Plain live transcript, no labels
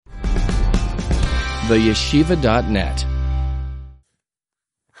theyeshiva.net.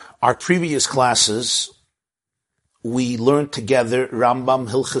 Our previous classes, we learned together Rambam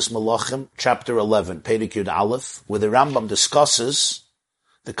Hilchos Malachim, chapter 11, Perek Yud Aleph, where the Rambam discusses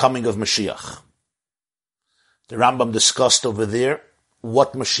the coming of Mashiach. The Rambam discussed over there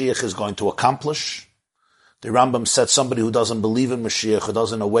what Mashiach is going to accomplish. The Rambam said somebody who doesn't believe in Mashiach, who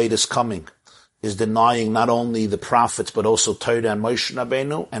doesn't await his coming, is denying not only the prophets, but also Torah and Moshe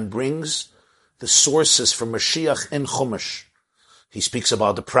Rabbeinu, and brings the sources for Mashiach in Chumash. He speaks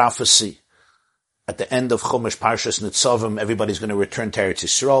about the prophecy at the end of Chumash, Parshas Nitzavim, everybody's going to return to Eretz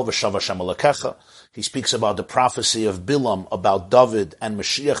Yisrael, V'shav Hashem Elokecha. He speaks about the prophecy of Bilam, about David and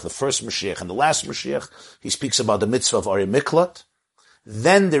Mashiach, the first Mashiach and the last Mashiach. He speaks about the mitzvah of Ari Miklat.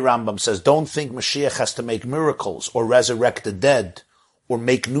 Then the Rambam says, don't think Mashiach has to make miracles or resurrect the dead or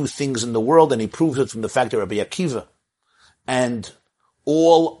make new things in the world, and he proves it from the fact that Rabbi Akiva and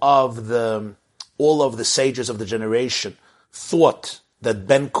all of the sages of the generation thought that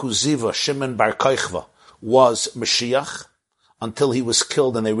Ben Kuziva, Shimon Bar Kochva, was Mashiach until he was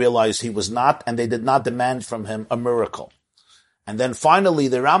killed, and they realized he was not, and they did not demand from him a miracle. And then finally,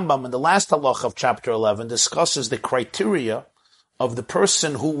 the Rambam in the last halach of chapter 11 discusses the criteria of the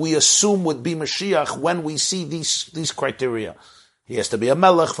person who we assume would be Mashiach when we see these criteria. He has to be a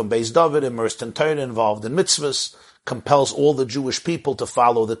melech from Beis David, immersed in Torah, involved in mitzvahs, compels all the Jewish people to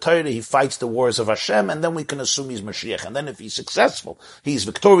follow the Torah, he fights the wars of Hashem, and then we can assume he's Mashiach. And then if he's successful, he's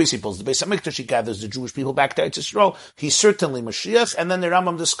victorious, he builds the Beis HaMikdash, he gathers the Jewish people back to Eretz Yisrael, he's certainly Mashiach. And then the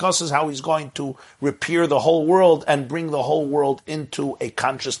Rambam discusses how he's going to repair the whole world and bring the whole world into a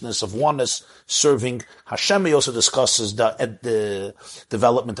consciousness of oneness, serving Hashem. He also discusses the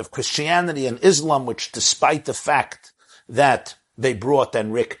development of Christianity and Islam, which despite the fact that they brought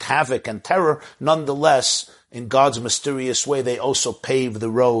and wreaked havoc and terror, nonetheless, in God's mysterious way, they also pave the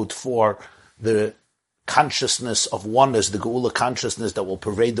road for the consciousness of oneness, the Geula consciousness that will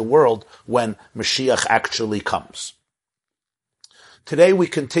pervade the world when Mashiach actually comes. Today we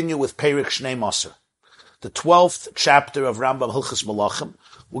continue with Perek Shnei Maser, the 12th chapter of Rambam Hilchos Malachim.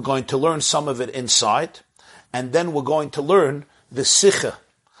 We're going to learn some of it inside, and then we're going to learn the Sicha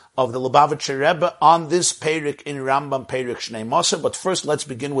of the Lubavitcher Rebbe on this Perek in Rambam Perek Shnei Maser. But first, let's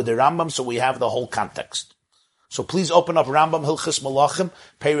begin with the Rambam so we have the whole context. So please open up Rambam Hilchos Malachim,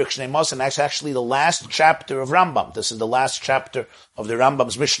 Perek Shnei Maser, and that's actually the last chapter of Rambam. This is the last chapter of the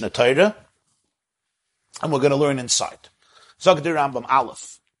Rambam's Mishnah Torah, and we're going to learn inside. Zog the Rambam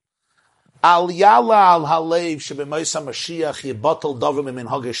Aleph. Al yala al halev shebemoisa Mashiach yibatel davar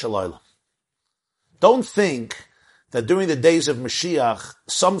miminhagei shalayla. Don't think that during the days of Mashiach,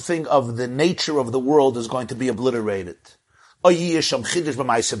 something of the nature of the world is going to be obliterated. Or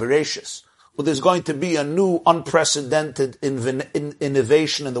there's going to be a new, unprecedented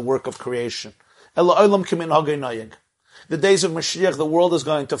innovation in the work of creation. The days of Mashiach, the world is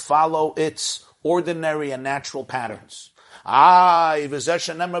going to follow its ordinary and natural patterns. I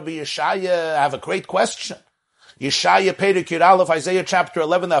have a great question. Yeshaya Perek Yud Aleph, Isaiah chapter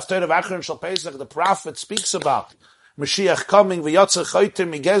 11, the Haftarah of Achron Shel Pesach, the prophet speaks about Mashiach coming, v'yotzer choyter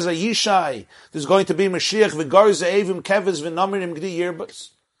migeza yishai. There's going to be Mashiach, v'garze evim keves v'namirim gdi yirbas.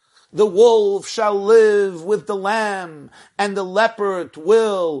 The wolf shall live with the lamb, and the leopard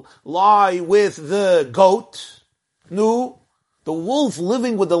will lie with the goat. No, the wolf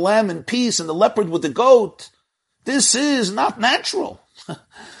living with the lamb in peace, and the leopard with the goat. This is not natural.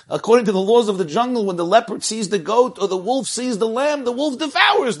 According to the laws of the jungle, when the leopard sees the goat or the wolf sees the wolf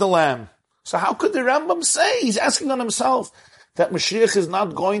devours the lamb. So how could the Rambam say, he's asking on himself, that Mashiach is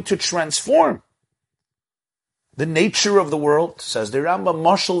not going to transform the nature of the world? Says the Rambam,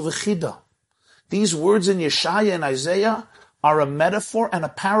 Mashal v'chida. These words in Yeshaya and Isaiah are a metaphor and a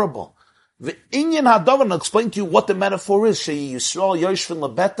parable. V'inyan hadavar, and I'll explain to you what the metaphor is. She'i Yisrael yoshvin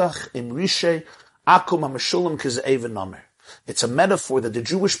lebetach im rishe akum ha-meshulam k'ze'ev namer. It's a metaphor that the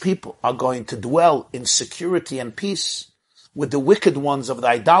Jewish people are going to dwell in security and peace with the wicked ones of the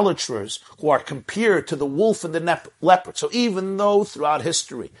idolaters who are compared to the wolf and the leopard. So even though throughout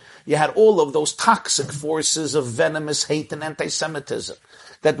history you had all of those toxic forces of venomous hate and anti-Semitism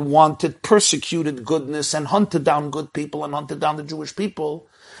that wanted, persecuted goodness and hunted down good people and hunted down the Jewish people,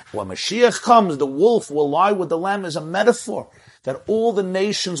 when Mashiach comes, the wolf will lie with the lamb is a metaphor that all the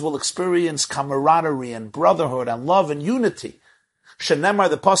nations will experience camaraderie and brotherhood and love and unity. Shenemar,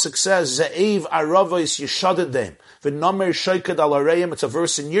 the pasuk says, Ze'ev aravos yeshadadem, v'nomer shoykad al areim. It's a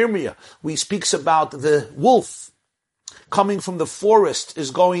verse in Yirmiyah. He speaks about the wolf coming from the forest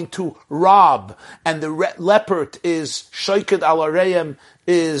is going to rob, and the leopard is shoykad al areim,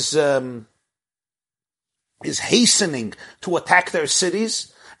 is hastening to attack their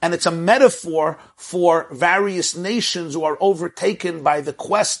cities. And it's a metaphor for various nations who are overtaken by the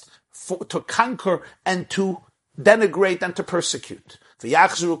quest to conquer and to denigrate and to persecute.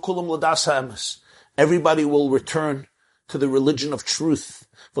 Everybody will return to the religion of truth.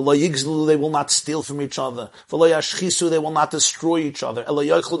 They will not steal from each other. They will not destroy each other.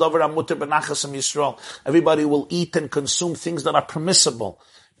 Everybody will eat and consume things that are permissible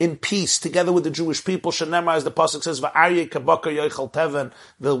in peace, together with the Jewish people. Shenema, as the pasuk says,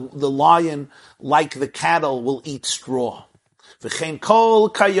 the lion, like the cattle, will eat straw.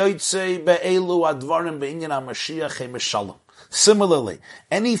 Similarly,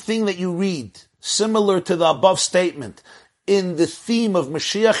 anything that you read similar to the above statement in the theme of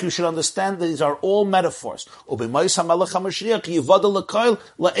Mashiach, you should understand that these are all metaphors. And when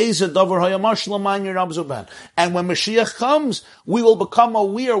Mashiach comes, we will become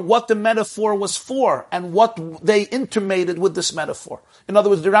aware what the metaphor was for and what they intimated with this metaphor. In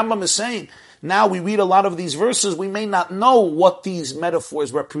other words, the Rambam is saying, now we read a lot of these verses, we may not know what these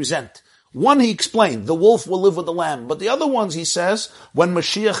metaphors represent. One, he explained, the wolf will live with the lamb. But the other ones, he says, when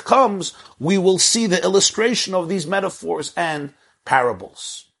Mashiach comes, we will see the illustration of these metaphors and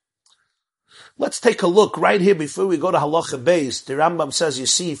parables. Let's take a look right here before we go to Halacha Beis. The Rambam says, you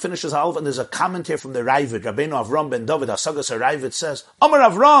see, he finishes Halv, and there's a commentary from the Rabbi, Rabbeinu Avram ben David, Hasagas HaRavid says, Amar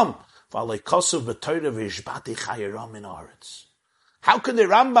Avram, v'alei kosuv b'toyre v'yishbati chayiram in aretz. How can the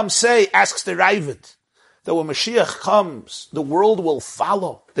Rambam say, asks the Ravid, that when Mashiach comes, the world will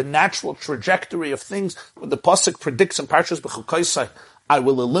follow the natural trajectory of things? When the pasuk predicts in Parshas Bechukoisai, I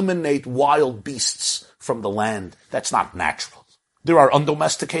will eliminate wild beasts from the land. That's not natural. There are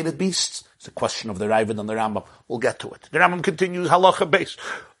undomesticated beasts. It's a question of the Ravid and the Rambam. We'll get to it. The Rambam continues, Halacha Beis.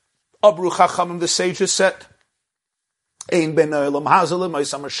 Abru Chachamim, the sages said, Ein ben olam hazalim,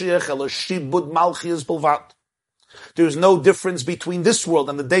 Isa Mashiach, ela shibud malchias bilvat. There is no difference between this world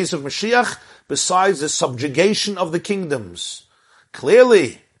and the days of Mashiach besides the subjugation of the kingdoms.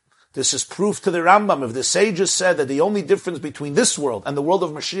 Clearly, this is proof to the Rambam. If the sages said that the only difference between this world and the world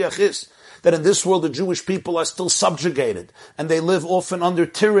of Mashiach is that in this world the Jewish people are still subjugated and they live often under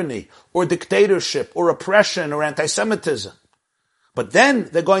tyranny or dictatorship or oppression or anti-Semitism. But then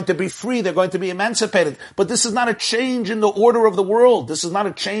they're going to be free, they're going to be emancipated. But this is not a change in the order of the world. This is not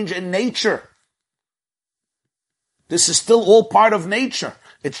a change in nature. This is still all part of nature.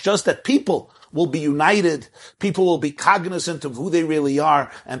 It's just that people will be united, people will be cognizant of who they really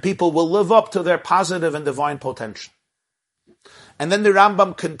are, and people will live up to their positive and divine potential. And then the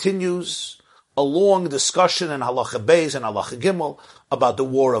Rambam continues a long discussion in Halacha Beis and Halacha Gimel about the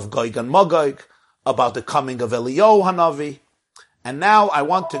war of Gog and Magog, about the coming of Eliyahu Hanavi. And now I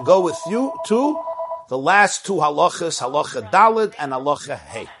want to go with you to the last two halachas, Halacha Daled and Halacha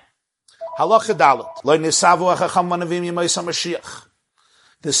Hey. Halacha Dalet. Lo nisavu achacham vanavim yemais HaMashiach.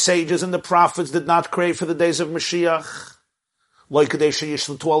 The sages and the prophets did not crave for the days of Mashiach. Lo kadei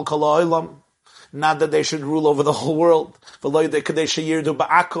sheyishletu al kol ha'olam. Not that they should rule over the whole world. V'lo kadei sheyirdu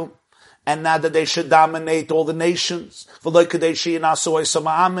ba'akum. And not that they should dominate all the nations. V'lo kadei sheyinasu oisam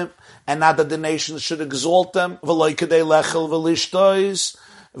ha'amim. And not that the nations should exalt them. V'lo kadei lechel v'lishtois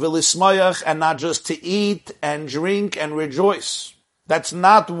v'lismayach. And not just to eat and drink and rejoice. That's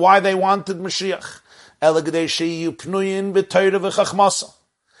not why they wanted Mashiach.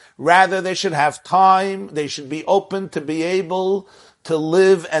 Rather, they should have time, they should be open to be able to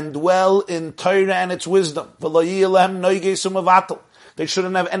live and dwell in Torah and its wisdom. They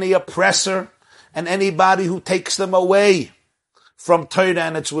shouldn't have any oppressor and anybody who takes them away from Torah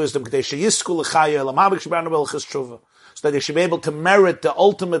and its wisdom. So that they should be able to merit the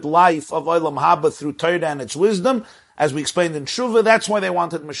ultimate life of Olam Haba through Torah and its wisdom. As we explained in Shuvah, that's why they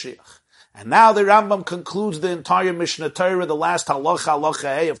wanted Mashiach. And now the Rambam concludes the entire Mishnah Torah, the last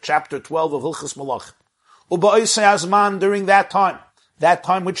halacha Hey of chapter 12 of Hilchos Malachim. Uba'isei azman, during that time,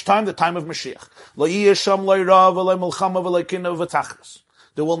 which time? The time of Mashiach. Lo yisham lo ra v'lo milchama v'lo kinna v'tachlis.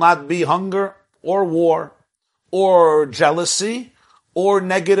 There will not be hunger, or war, or jealousy, or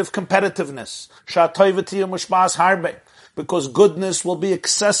negative competitiveness. Sha'toivati mushbas harbe. Because goodness will be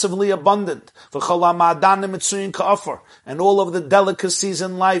excessively abundant. And all of the delicacies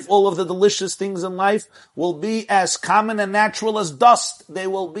in life, all of the delicious things in life will be as common and natural as dust. They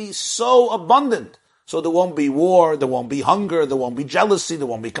will be so abundant. So there won't be war, there won't be hunger, there won't be jealousy, there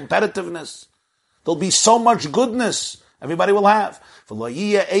won't be competitiveness. There'll be so much goodness everybody will have.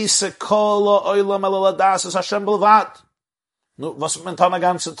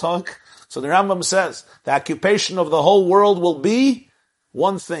 So the Rambam says, the occupation of the whole world will be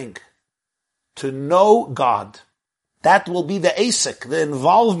one thing, to know God. That will be the asik, the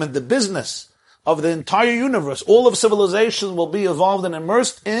involvement, the business. of the entire universe. All of civilization will be evolved and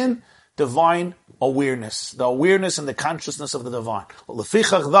immersed in divine awareness, the awareness and the consciousness of the divine. Thus,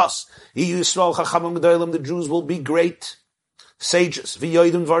 the Jews will be great sages.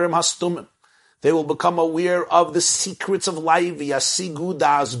 They will become aware of the secrets of life. They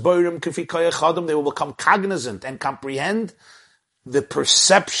will become cognizant and comprehend the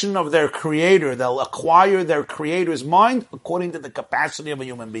perception of their creator. They'll acquire their creator's mind according to the capacity of a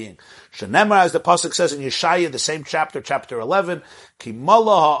human being. Shenemar, as the pasuk says in Yeshaya, the same chapter, chapter 11, Ki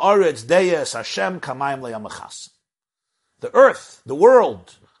mala ha'aretz deyes Hashem kamayim le'amachas. The earth, the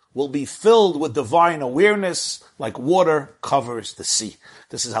world, will be filled with divine awareness like water covers the sea.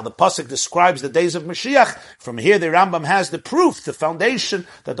 This is how the pasuk describes the days of Mashiach. From here, the Rambam has the proof, the foundation,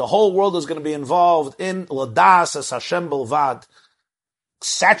 that the whole world is going to be involved in Ladas as Hashem Belvad,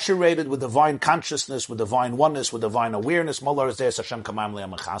 saturated with divine consciousness, with divine oneness, with divine awareness. This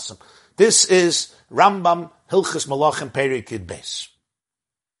is Rambam Hilchos Malachim Perek Yud Beis.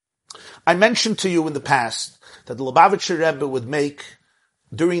 I mentioned to you in the past that the Lubavitcher Rebbe would make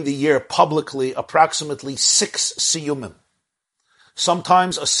during the year publicly approximately 6 siyumim.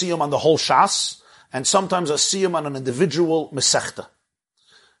 Sometimes a siyum on the whole Shas, and sometimes a siyum on an individual Masechta.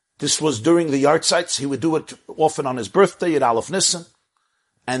 This was during the Yartzites. He would do it often on his birthday at Aleph Nisan,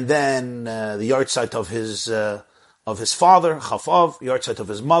 and then the Yartzeit of his father, Chafav, Yartzeit of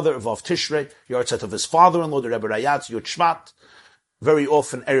his mother, Vav Tishrei, Yartzeit of his father-in-law, the Rebbe Rayatz, Yud Shvat, very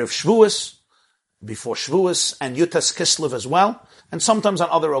often Erev Shvuas, before Shvuas, and Yutas Kislev as well, and sometimes on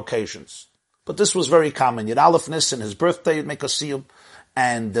other occasions. But this was very common. Yud Aleph Nisan, his birthday, you'd make a siyum,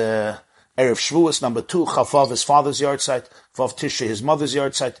 and Erev Shvuas, number 2, Chafav, his father's Yartzeit, Vav Tishrei, his mother's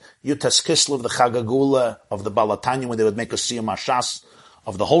Yartzeit, Yutas Kislev, the Chagagula of the Balatanya, when they would make a siyum Ashas,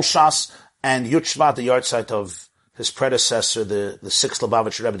 of the whole Shas, and Yud Shvat, the Yartzeit of his predecessor, the 6th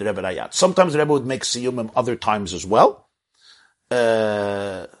Lubavitcher Rebbe, the Rebbe Rayatz. Sometimes the Rebbe would make siyumim other times as well.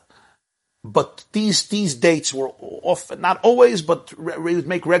 But these dates were often, not always, but we would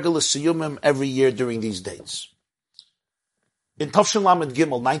make regular siyumim every year during these dates. In Tafshin Lamed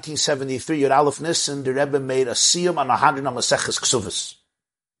Gimel, 1973, Yud Aleph Nisan, the Rebbe made a siyum on 100 Maseches Ksuvas.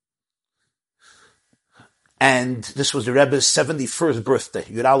 And this was the Rebbe's 71st birthday.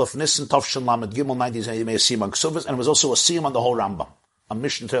 Yud Aleph Nisan, Tafshin Lamed Gimel, 1970, he made a siyum on Ksuvas, and it was also a siyum on the whole Rambam, a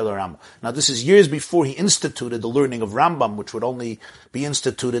mission to the Rambam. Now this is years before he instituted the learning of Rambam, which would only be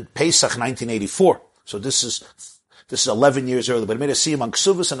instituted Pesach 1984. So this is 11 years earlier, but he made a siyum on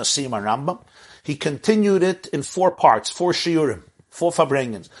Ksuvas and a siyum on Rambam. He continued it in 4 parts, 4 shiurim, 4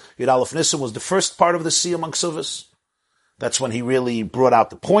 fabrengens. Yud Aleph Nisan was the first part of the siyum on Ksuvas. That's when he really brought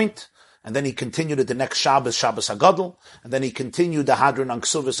out the point. And then he continued it the next Shabbos, Shabbos HaGadol, and then he continued the Hadron on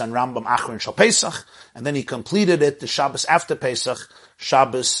Ksuvas and Rambam Achron Shal Pesach, and then he completed it the Shabbos after Pesach,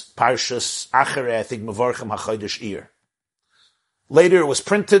 Shabbos Parshas Acharei, I think, Mevorchim HaChodesh Iyar. Later it was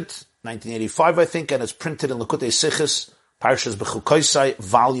printed, 1985 I think, and it's printed in Likutei Sichos, Parshas Bechukoisai,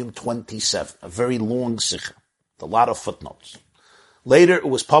 volume 27, a very long Sicha, with a lot of footnotes. Later it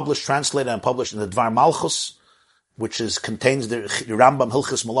was published, translated and published in the Dvar Malchus, which contains the Rambam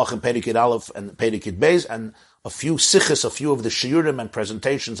Hilchos Malachim Perek Yud Aleph and Perek Yud Beis, and a few sichos, a few of the shiurim and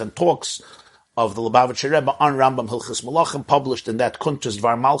presentations and talks of the Lubavitcher Rebbe on Rambam Hilchos Malachim, published in that Kuntres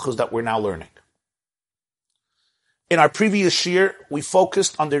Dvar Malchus that we're now learning. In our previous shiur, we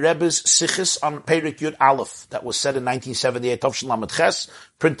focused on the Rebbe's sichos on Perek Yud Aleph that was said in 1978, Tavshin Lamed Ches,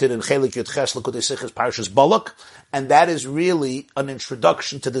 printed in Chelik Yud Ches, Likutei Sichos, Parshas Balak, and that is really an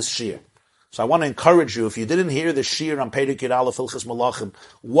introduction to this shiur. So I want to encourage you, if you didn't hear the shiur on Perek Yud Aleph Hilchos Malachim,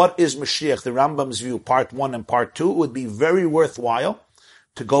 what is Mashiach, the Rambam's view, part 1 and part 2, it would be very worthwhile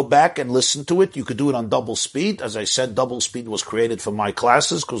to go back and listen to it. You could do it on double speed. As I said, double speed was created for my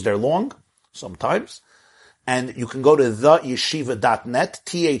classes because they're long, sometimes. And you can go to theyeshiva.net,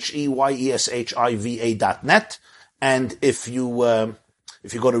 THEYESHIVA.net, and if you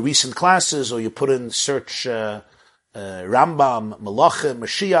go to recent classes or you put in search Rambam, Malachim,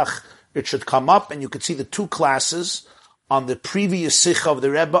 Mashiach, it should come up, and you could see the 2 classes on the previous Sicha of the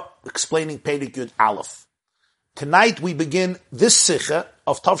Rebbe explaining Perek Yud Aleph. Tonight we begin this Sicha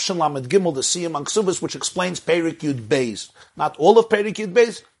of Tavshin Lamed Gimel, the Siyum on Ksubas, which explains Perek Yud Beis. Not all of Perek Yud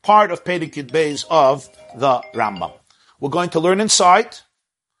Beis, part of Perek Yud Beis of the Rambam. We're going to learn inside.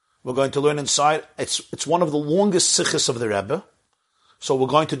 It's one of the longest Sichas of the Rebbe, so we're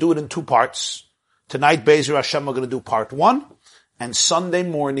going to do it in 2 parts. Tonight, Be'ezer Hashem, we're going to do part 1. And Sunday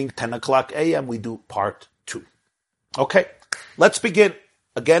morning, 10 o'clock a.m., we do part 2. Okay, let's begin.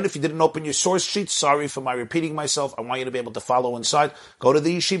 Again, if you didn't open your source sheet, sorry for my repeating myself. I want you to be able to follow inside. Go to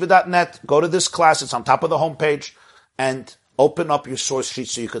theyeshiva.net, go to this class. It's on top of the homepage, and open up your source sheet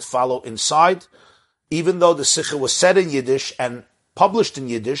so you could follow inside. Even though the Sicha was said in Yiddish and published in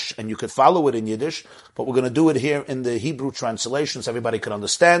Yiddish, and you could follow it in Yiddish, but we're going to do it here in the Hebrew translation so everybody can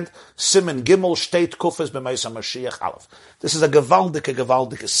understand. Siman Gimel Shteit Kufas B'Meis HaMashiach Aleph. This is a gewaldike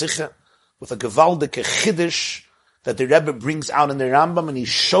Sicha, with a gewaldike Chiddush that the Rebbe brings out in the Rambam, and he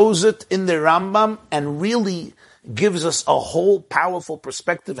shows it in the Rambam, and really gives us a whole powerful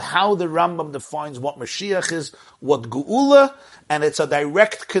perspective how the Rambam defines what Mashiach is, what Geula, and it's a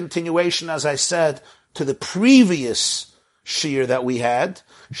direct continuation, as I said, to the previous Shiur that we had,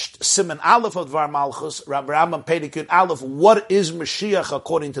 Siman Aleph of Dvar Malchus, Rambam Pedikut Aleph, what is Mashiach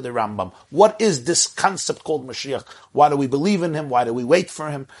according to the Rambam? What is this concept called Mashiach? Why do we believe in him? Why do we wait for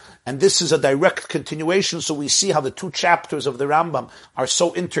him? And this is a direct continuation, so we see how the two chapters of the Rambam are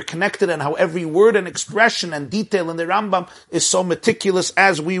so interconnected and how every word and expression and detail in the Rambam is so meticulous,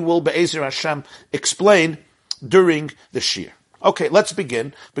 as we will, Be'ezer Hashem, explain during the Shiur. Okay, let's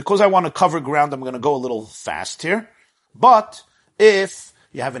begin. Because I want to cover ground, I'm going to go a little fast here. But if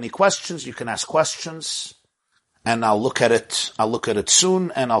you have any questions, you can ask questions, and I'll look at it. I'll look at it soon,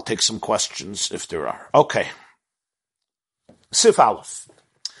 and I'll take some questions if there are. Okay. Sif Aleph.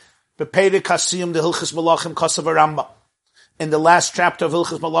 Bepeirik Hasiyim de Hilchis Malachim Kasav Rambam. In the last chapter of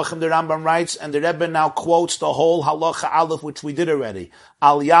Hilchis Malachim, the Rambam writes, and the Rebbe now quotes the whole Halacha Aleph, which we did already.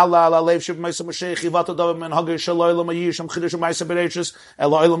 Al Yala Al Alev Sheb Meisa Mashiach Yivata Davar Men Hagir Shaloylam Ayisham Chidush Meisa Bereshus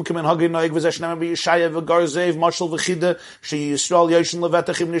Eloylam Kimen Hagir Noig V'Zeshnam V'Yishaya V'Garzev Mashal V'Chida She Yisrael Yoshin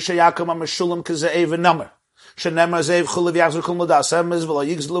Levetachim Nishayakam Amashulam Kaze'ev V'Namer Shenemar Zev Chulev Yachzor Kul Modas Emez V'Lo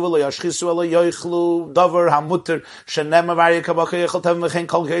Yigzlu V'Lo Yashchisu V'Lo Yoichlu Davar HaMutter Shenemar V'Yikabaka Yechol Tev V'Chein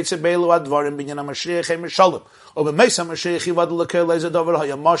Kol Geitze Beilu Advarim Binyan HaMashiach Hem Shalom. I'm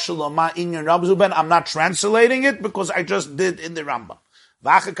not translating it because I just did in the Rambam.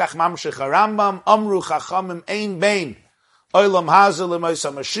 We're going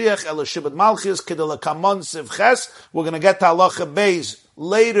to get to halacha beis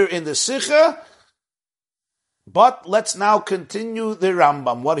later in the Sicha, but let's now continue the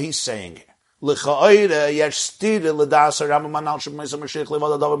Rambam, what he's saying here.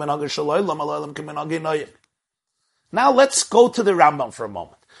 Now let's go to the Rambam for a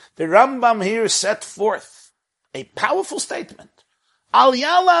moment. The Rambam here set forth a powerful statement. Al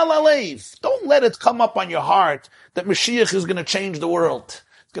Yala Al Alev. Don't let it come up on your heart that Mashiach is going to change the world.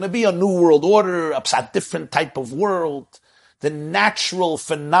 It's going to be a new world order, a different type of world. The natural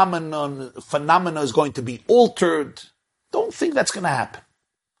phenomena is going to be altered. Don't think that's going to happen.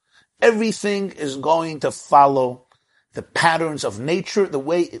 Everything is going to follow the patterns of nature the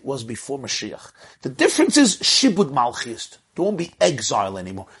way it was before Mashiach. The difference is Shibud Malchus. There won't be exile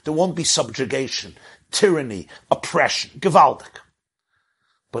anymore. There won't be subjugation, tyranny, oppression, Gewaldig.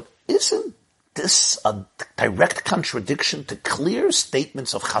 But isn't this a direct contradiction to clear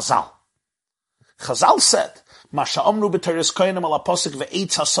statements of Chazal? Chazal said, Masha Amru b'Teres Koyanim ala Posik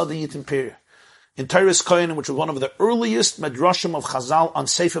ve'etz hasada yitin Periyah. In Teres Koyanim, which was one of the earliest medrashim of Chazal on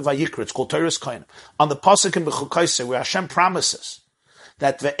Sefer Vayikra, it's called Teres Koyanim, on the Posik in Bechukaisa, where Hashem promises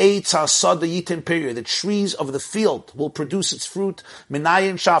that ve'etz hasada yitin Periyah, the trees of the field will produce its fruit.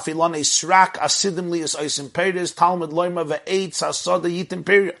 Minayin shafilane srak asidim liyas oisim Periyah, Talmud loima ve'etz hasada yitin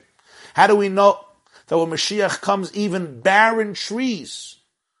Periyah. How do we know that when Mashiach comes, even barren trees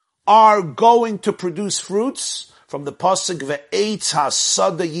are going to produce fruits? From the Pasuk ve'etz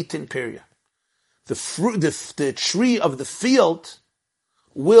hasada yitin Periyah. The tree of the field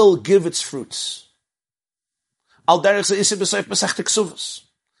will give its fruits. Al derech ze'isi b'seif Masechta Ksuvos.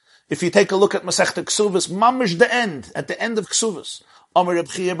 If you take a look at Masechta Ksuvos, mamish the end, at the end of Ksuvos, Amar Reb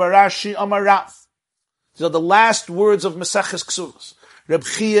Chia bar Rashi, Amar Rav. These are the last words of Maseches Ksuvos. Reb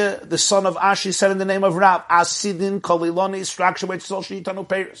Chia, the son of Ashi, said in the name of Rav, Asidin koliloni structure b'tzol sheitanu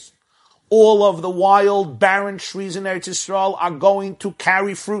peiros. All of the wild, barren trees in Eretz Yisrael are going to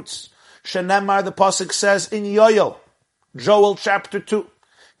carry fruits. Shenemar, the pasuk says in Yoel, Joel chapter 2,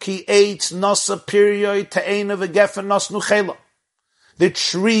 Ki eitz nasa perioi te'ena v'gefen nos nuchela. The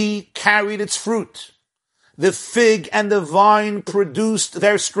tree carried its fruit. The fig and the vine produced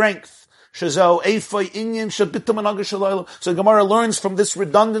their strength. Shazo eifoi inyan shabitum anaga shalayla. So Gemara learns from this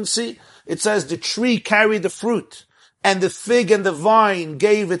redundancy. It says the tree carried the fruit, and the fig and the vine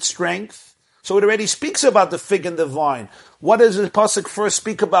gave its strength. So it already speaks about the fig and the vine. What does the pasuk first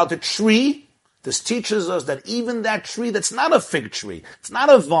speak about? The tree. This teaches us that even that tree that's not a fig tree, it's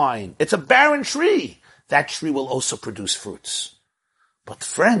not a vine, it's a barren tree, that tree will also produce fruits. But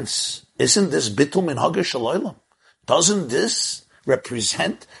friends, isn't this bitul min hager shaloylam? Doesn't this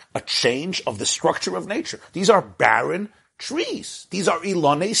represent a change of the structure of nature? These are barren trees. These are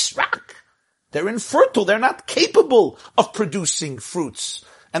ilonei srak. They're infertile. They're not capable of producing fruits.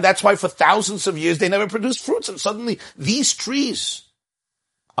 And that's why for thousands of years they never produced fruits. And suddenly these trees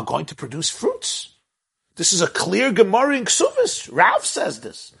are going to produce fruits. This is a clear Gemara in Ksuvis. Rav says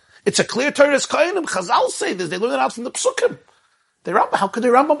this. It's a clear Torah's Kohanim. Chazal say this. They learn it out from the Psukim. How could the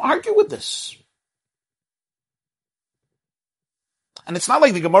Rambam argue with this? And it's not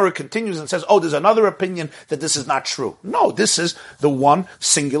like the Gemara continues and says, there's another opinion that this is not true. No, this is the one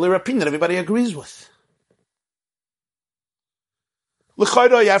singular opinion that everybody agrees with.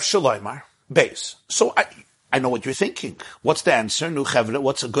 So I know what you're thinking. What's the answer?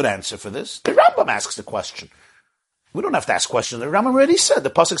 What's a good answer for this? The Rambam asks the question. We don't have to ask questions. The Rambam already said. The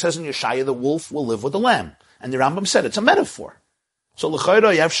pasuk says in Yeshaya, the wolf will live with the lamb. And the Rambam said it's a metaphor. So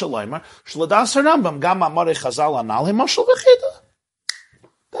l'chayra yav shalaymer shaladas Rambam gam amare chazal anal himashal v'chida.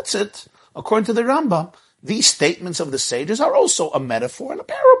 That's it. According to the Rambam, these statements of the sages are also a metaphor and a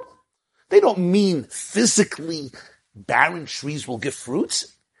parable. They don't mean physically barren trees will give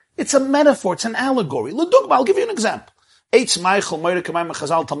fruits. It's a metaphor. It's an allegory. L'dugma, I'll give you an example. The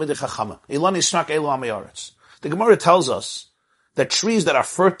Gemara tells us that trees that are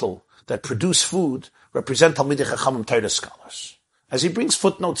fertile, that produce food, represent Talmidei Chachamim Torah scholars. As he brings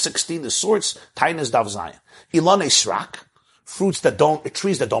footnote 16, the source, Tainas Dav Zayin. Ilan Esrak,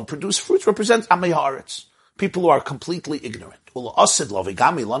 trees that don't produce fruits, represent Amei Haaretz, people who are completely ignorant. It's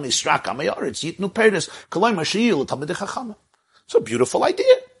a beautiful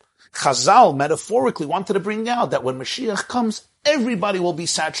idea. Chazal metaphorically wanted to bring out that when Mashiach comes, everybody will be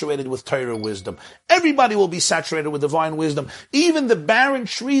saturated with Torah wisdom. Everybody will be saturated with divine wisdom. Even the barren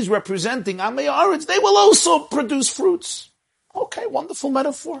trees representing Amei Haaretz, they will also produce fruits. Okay, wonderful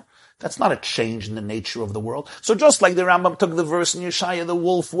metaphor. That's not a change in the nature of the world. So just like the Rambam took the verse in Yeshaya, the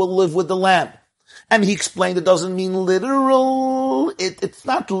wolf will live with the lamb. And he explained it doesn't mean literal. It's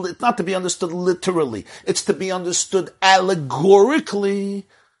not to be understood literally. It's to be understood allegorically.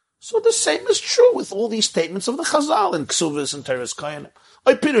 So the same is true with all these statements of the Chazal and Ksuvis and Teres Kohanim.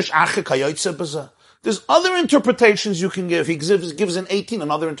 There's other interpretations you can give. He gives in 18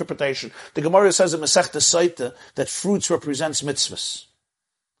 another interpretation. The Gemara says in Masechta Saita that fruits represents mitzvahs.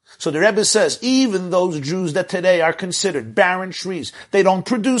 So the Rebbe says, even those Jews that today are considered barren trees, they don't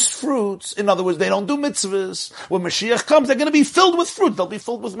produce fruits. In other words, they don't do mitzvahs. When Mashiach comes, they're going to be filled with fruit. They'll be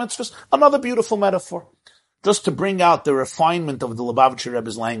filled with mitzvahs. Another beautiful metaphor. Just to bring out the refinement of the Lubavitcher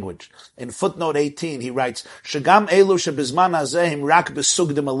Rebbe's language. In footnote 18, he writes, Shagam elu shebizman hazehim rak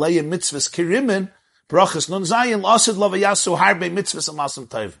besugdim aleyim mitzvahs kirimin, brachas nun zayin lasid lavayasu harbe mitzvahs amasim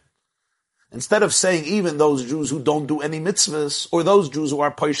tayv. Instead of saying even those Jews who don't do any mitzvahs, or those Jews who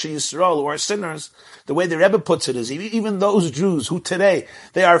are Paisha Yisrael, who are sinners, the way the Rebbe puts it is, even those Jews who today,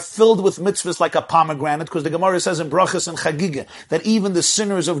 they are filled with mitzvahs like a pomegranate, because the Gemara says in Brachas and Chagiga, that even the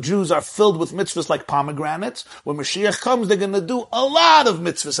sinners of Jews are filled with mitzvahs like pomegranates. When Mashiach comes, they're going to do a lot of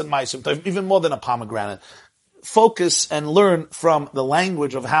mitzvahs and ma'asim, even more than a pomegranate. Focus and learn from the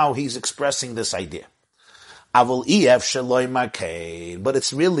language of how he's expressing this idea. But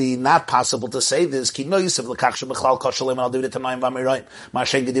it's really not possible to say this. First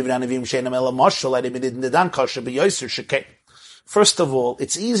of all,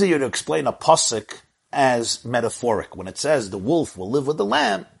 it's easier to explain a pasuk as metaphoric. When it says the wolf will live with the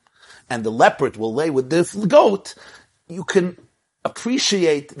lamb and the leopard will lay with the goat, you can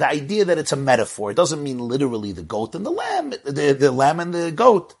appreciate the idea that it's a metaphor. It doesn't mean literally the goat and the lamb, the lamb and the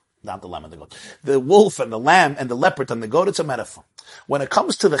goat. Not the lamb and the goat. The wolf and the lamb and the leopard and the goat, it's a metaphor. When it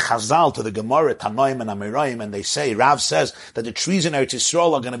comes to the Chazal, to the Gemara, Tanoim and Amirayim, and they say, Rav says that the trees in Eretz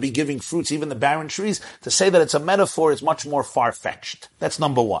Yisrael are going to be giving fruits, even the barren trees, to say that it's a metaphor is much more far-fetched. That's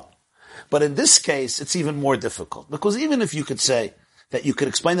number one. But in this case, it's even more difficult. Because even if you could say that you could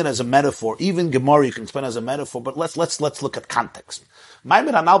explain it as a metaphor, even Gemara you can explain it as a metaphor, but let's look at context.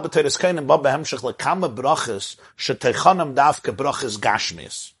 Maimed anal b'teres kain ba behemshech lekama brachas shetechanam davke brachas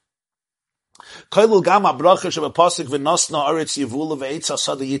gashmis. Koilul gama bracha shebapasik v'nosna aretz yivula ve'etz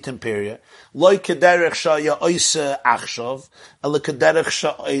asada yitim peria loy kederech shaya oise achshav ele kederech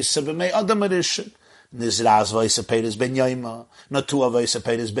shaya oise b'mei adam arishin nizraz v'oise peiris ben yoyma natua v'oise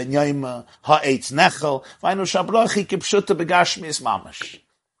peiris ben yoyma ha'etz nechel v'aynu shabrachi kipshuta begashmias mamash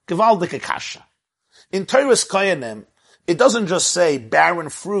gewaldike kasha. In Teres Kohanim, it doesn't just say barren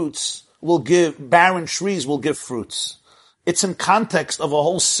trees will give fruits. It's in context of a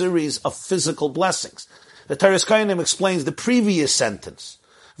whole series of physical blessings. The Teres Kohanim explains the previous sentence.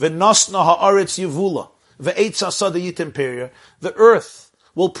 V'nosna ha'aretz yivula, ve'etz asada yitim peria. The earth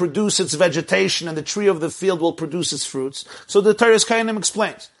will produce its vegetation and the tree of the field will produce its fruits. So the Teres Kohanim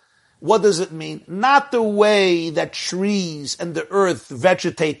explains. What does it mean? Not the way that trees and the earth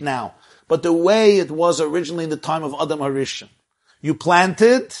vegetate now, but the way it was originally in the time of Adam HaRishon. You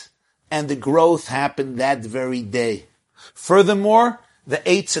planted, and the growth happened that very day. Furthermore, the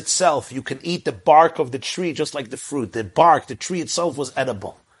eitz itself, you can eat the bark of the tree just like the fruit. The bark, the tree itself was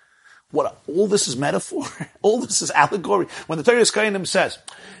edible. All this is metaphor? All this is allegory? When the Torah Kohanim says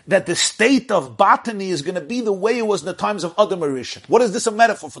that the state of botany is going to be the way it was in the times of Adam HaRishon. What is this a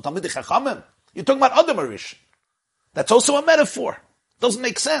metaphor for Talmidei Chachamim? You're talking about Adam HaRishon. That's also a metaphor. Doesn't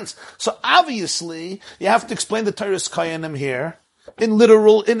make sense. So obviously, you have to explain the Torah Kohanim here in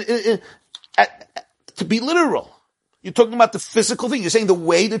literal, to be literal. You're talking about the physical thing. You're saying the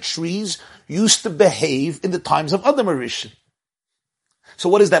way the trees used to behave in the times of Adam HaRishon. So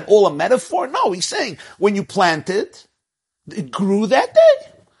what is that, all a metaphor? No, he's saying when you planted, it grew that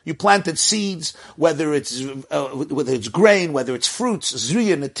day. You planted seeds, whether it's grain, whether it's fruits,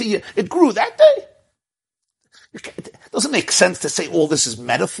 zriya, natiyah, it grew that day. It doesn't make sense to say all this is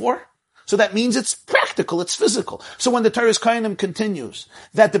metaphor. So that means it's practical, it's physical. So when the Torah Kohanim continues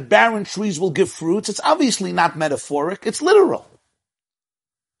that the barren trees will give fruits, it's obviously not metaphoric, it's literal.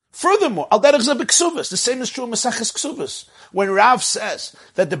 Furthermore, the same is true in Maseches Ksuvos. When Rav says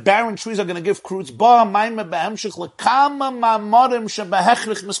that the barren trees are going to give fruits,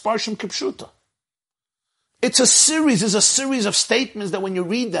 it's a series of statements that when you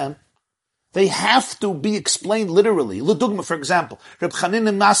read them, they have to be explained literally. L'dugma, for example, Reb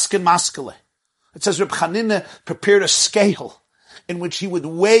Chanina masken maskele. It says Reb Chanina prepared a scale in which he would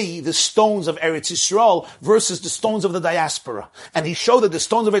weigh the stones of Eretz Yisrael versus the stones of the diaspora. And he showed that the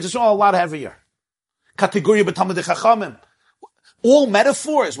stones of Eretz Yisrael are a lot heavier. Kategoria b'Talmidei Chachamim. All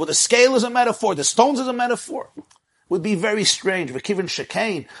metaphors, where the scale is a metaphor, the stones is a metaphor, would be very strange. V'kivin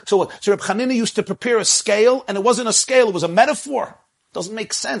shekain. So Reb Chanina used to prepare a scale, and it wasn't a scale, it was a metaphor. Doesn't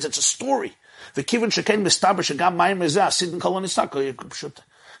make sense, it's a story. So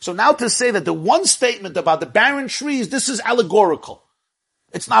now to say that the one statement about the barren trees, this is allegorical.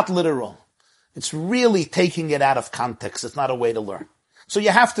 It's not literal. It's really taking it out of context. It's not a way to learn. So you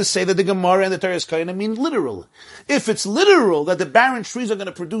have to say that the Gemara and the Torah Kohanim mean literal. If it's literal that the barren trees are going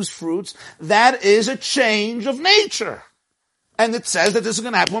to produce fruits, that is a change of nature. And it says that this is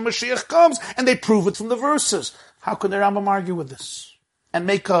going to happen when Mashiach comes, and they prove it from the verses. How could the Rambam argue with this? And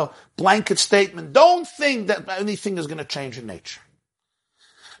make a blanket statement. Don't think that anything is going to change in nature.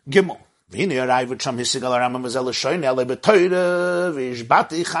 Gimel. We learned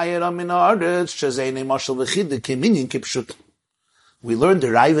the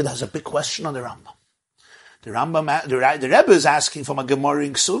Ravid has a big question on the Rambam. The Rebbe is asking from a Gemara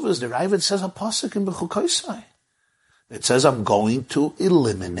in Ksuvos. The Ravid says a pasuk in B'chukoisai. It says, I'm going to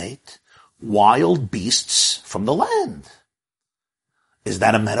eliminate wild beasts from the land. Is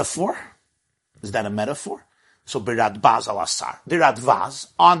that a metaphor? Is that a metaphor? So Birat Baz al Asar. Birat Vaz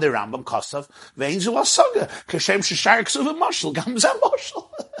on the Rambam Kosav. Ve'inzu Asaga. Kashem Shishar Ksuv Mashal. Gamzah Mashal.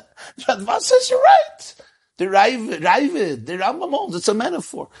 Birat Vaz says you're right. The Rambam holds it's a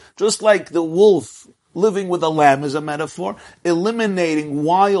metaphor. Just like the wolf living with a lamb is a metaphor, eliminating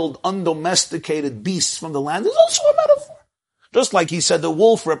wild, undomesticated beasts from the land is also a metaphor. Just like he said the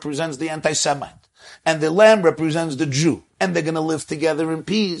wolf represents the anti-Semite. And the lamb represents the Jew. And they're going to live together in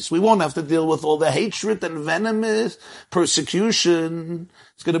peace. We won't have to deal with all the hatred and venomous persecution.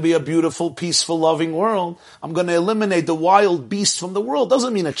 It's going to be a beautiful, peaceful, loving world. I'm going to eliminate the wild beasts from the world.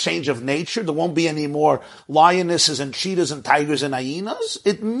 Doesn't mean a change of nature. There won't be any more lionesses and cheetahs and tigers and hyenas.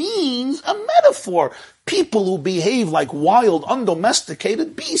 It means a metaphor. People who behave like wild,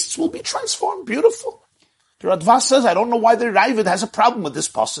 undomesticated beasts will be transformed. Beautiful. The Radva says, I don't know why the Ravid has a problem with this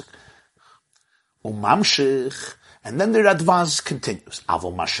pasuk. Umamshich. And then the Radvaz continues. I'll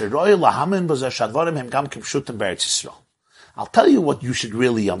tell you what you should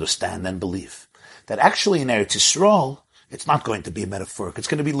really understand and believe. That actually in Eretz Yisrael, it's not going to be metaphoric. It's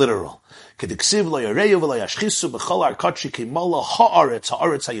going to be literal. Like it says in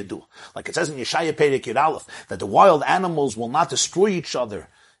Yeshaya Perek Yud Aleph, that the wild animals will not destroy each other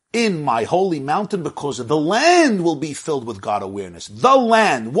in my holy mountain because the land will be filled with God awareness. The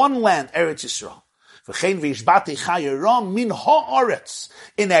land, one land, Eretz Yisrael. In Eretz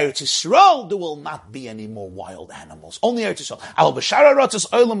Yisrael, there will not be any more wild animals. Only Eretz Yisrael.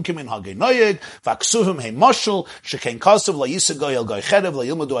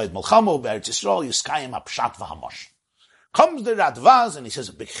 Comes the Radvaz and he says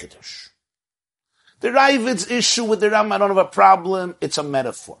a big chiddush. The Ravid's issue with the Ram, I don't have a problem. It's a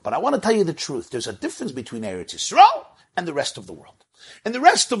metaphor. But I want to tell you the truth. There's a difference between Eretz Yisrael and the rest of the world. In the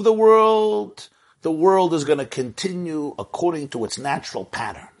rest of the world is going to continue according to its natural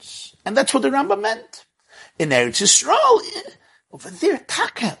patterns. And that's what the Rambam meant. In Eretz Yisrael, Over there,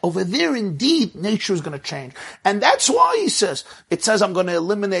 taka, over there indeed, nature is going to change. And that's why he says, it says I'm going to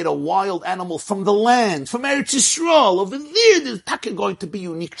eliminate a wild animal from the land, from Eretz Yisrael. Over there, there's taka going to be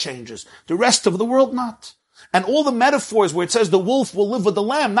unique changes. The rest of the world, not. And all the metaphors where it says the wolf will live with the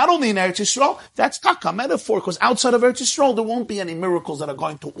lamb, not only in Eretz Yisrael, that's taka metaphor, because outside of Eretz Yisrael, there won't be any miracles that are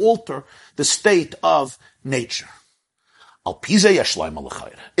going to alter the state of nature. If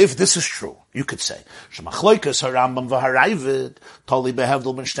this is true, you could say, so then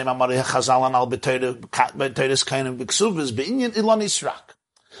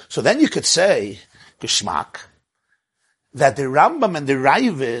you could say, Geschmack, that the Rambam and the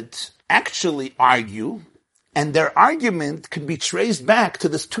Ravid actually argue, and their argument can be traced back to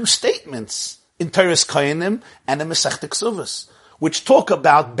the two statements in Teres Kohanim and in Masechta Ksuvos, which talk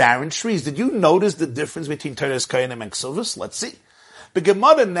about barren trees. Did you notice the difference between Teres Kohanim and Ksuvos? Let's see.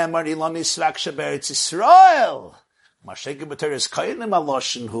 Begemara nemar ilon yisrak sheberetz Yisrael. Masheke b'Teres Kohanim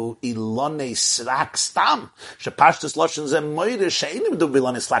aloshen hu ilon yisrak stam. Shepashtus loshen zem moire she'enim du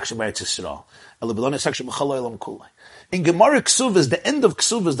bilon yisrak sheberetz Yisrael. Elu bilon yisrak shebechol olam kulei. In Gemara Ksuvos, the end of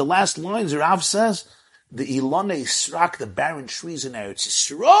Ksuvos, the last lines, Rav says, the ilon yisrak, the barren trees in Eretz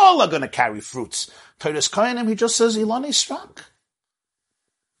Yisrael are going to carry fruits. Teres Kohanim, he just says ilon yisrak.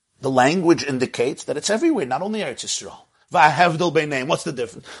 The language indicates that it's everywhere, not only Eretz Yisrael. V'ahevdil b'neim. What's the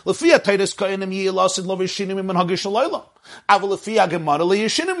difference? L'fiyah Teres Kohanim yi'elasid lo v'yishinim im minhag shalaylam. Aval l'fiyah gemara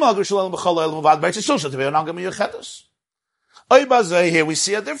li'yishinim minhag shalaylam b'chalaylam v'vad b'Eretz Yisrael sh'tevei anagam yi'chedes. Oy bazei, here we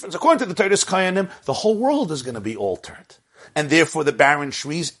see a difference. According to the Teres Kohanim, the whole world is going to be altered. And therefore the barren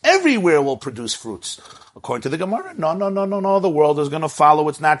trees everywhere will produce fruits. According to the Gemara, no. The world is going to follow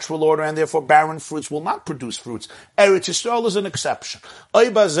its natural order, and therefore barren fruits will not produce fruits. Eretz Yisrael is an exception. Oy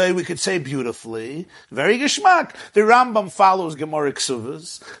bazei, we could say beautifully, very geschmack. The Rambam follows Gemara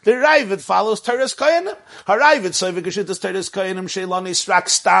Ksuvos. The Ravid follows Teres Kohanim. HaRavid say v'geshitas Teres Kohanim she'lan yisrak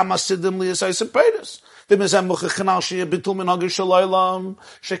stam asidim liyasayis peiros. The mizem muchachanal she'ye bitul min hagir shalaylam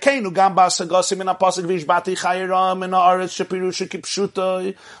shekeinu gam ba'asagasim in apasik v'ishbati chayiram in ha'aretz shepirusha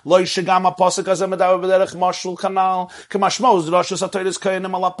kipshutoi loy shegam apasik azem edav b'derech mashul kanal k'mashmoz drashas ha'teres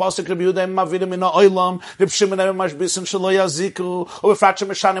Kohanim al apasik Rabbi Yehuda mavirim in ha'olam Reb Shimon mashbisim shelo yaziku u'befratcha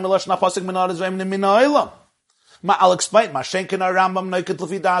meshanim elosh na'apasik min ha'aretz v'em min ha'olam. I'll explain. Mashenkin Rambam noiket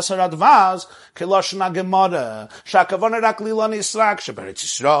lefidas haradvaz keloshna gemara shakavon rak lilon yisrak sheberetz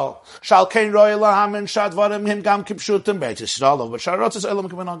Yisrael shal kein roy lahamin shadvarim him gam kipshutim beretz Yisrael but sharotzes elam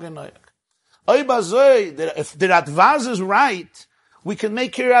kemenagin noyak. Oy bazoi, if the Radvaz is right, we can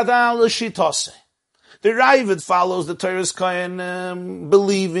make here adal l'shitose. The Ravid follows the Teres Kohanim,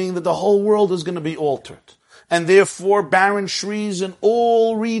 believing that the whole world is going to be altered. And therefore, barren trees in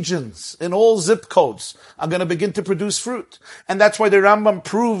all regions, in all zip codes, are going to begin to produce fruit. And that's why the Rambam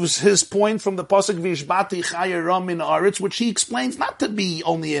proves his point from the Pasuk Vishbati Chayeram in Aretz, which he explains not to be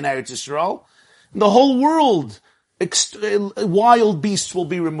only in Eretz Yisrael. The whole world, wild beasts will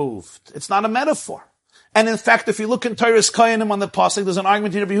be removed. It's not a metaphor. And in fact, if you look in Teres Kohanim on the Pasuk, there's an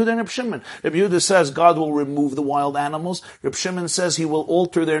argument between Rabbi Yehuda and Reb Shimon. Rabbi Yehuda says God will remove the wild animals. Reb Shimon says he will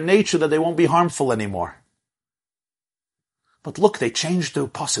alter their nature, that they won't be harmful anymore. But look, they changed the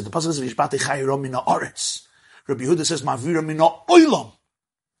pasuk. The pasuk is Vishbati Chayiram mina Aretz. Rabbi Yehuda says Mavira mina Oilam.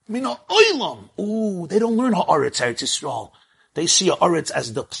 Mina Oilam. Ooh, they don't learn Haaretz, Eretz Yisrael. They see Haaretz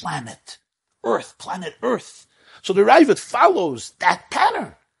as the planet Earth. So the Ravid follows that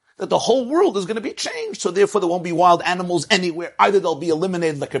pattern, that the whole world is going to be changed. So therefore there won't be wild animals anywhere. Either they'll be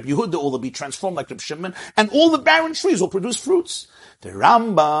eliminated like Rabbi Yehuda, or they'll be transformed like Reb Shimon, and all the barren trees will produce fruits. The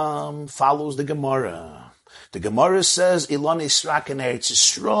Rambam follows the Gemara. The Gemara says, Ilon Yisrak in Eretz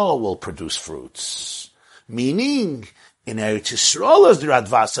Yisrael will produce fruits. Meaning, in Eretz Yisrael, as the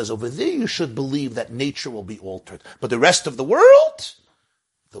Radvaz says, over there you should believe that nature will be altered. But the rest of the world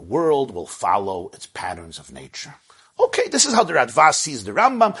will follow its patterns of nature. Okay, this is how the Radvaz sees the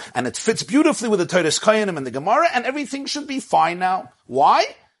Rambam, and it fits beautifully with the Teres Kohanim and the Gemara, and everything should be fine now.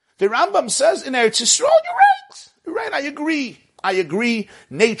 Why? The Rambam says, in Eretz Yisrael, you're right, I agree,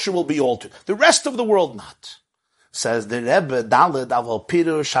 nature will be altered. The rest of the world not. Says the Rebbe, Daled aval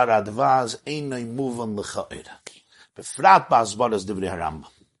pirush haradvaz einay muvan l'cha'ira. Befrat ba'azbaras divrei harambam.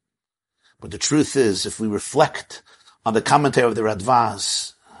 But the truth is, if we reflect on the commentary of the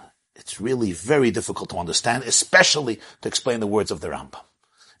Radvaz, it's really very difficult to understand, especially to explain the words of the Rambam.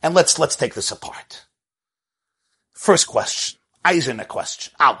 And let's take this apart. First question, Eisner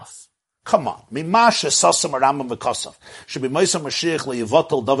question, Aleph. Come on. Mimasha sasam Rambam v'kosav. Should be Moisam Mashiach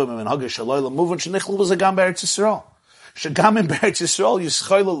le'yivotel davim min hagish shalayla movin shenichlu v'zagam be'eretz Yisrael. Shagam in be'eretz Yisrael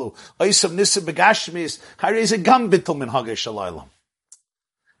yischoylelu. Oisam nisa begashmis. Harei zegam bitul min hagish shalayla.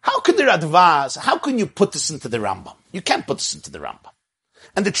 how can the Radvaz, how can you put this into the Rambam? You can't put this into the Rambam.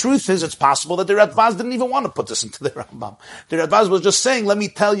 And the truth is, it's possible that the Radvaz didn't even want to put this into the Rambam. The Radvaz was just saying, let me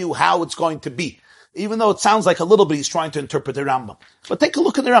tell you how it's going to be. Even though it sounds like a little bit, he's trying to interpret the Rambam. But take a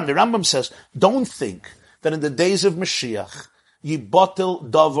look at the Rambam. The Rambam says, don't think that in the days of Mashiach, yibotil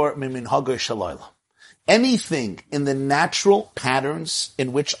davar miminhagah shalayla. Anything in the natural patterns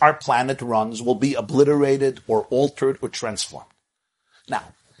in which our planet runs will be obliterated or altered or transformed.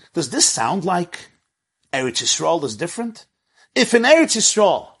 Now, does this sound like Eretz Yisrael is different? If in Eretz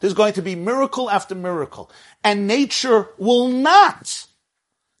Yisrael there's going to be miracle after miracle, and nature will not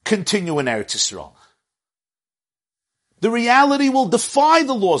continue in Eretz Yisrael, the reality will defy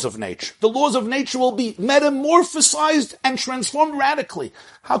the laws of nature. The laws of nature will be metamorphosized and transformed radically.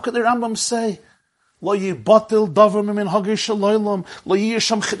 How could the Rambam say, Lo yibatil davar miminhagah shalaylam, lo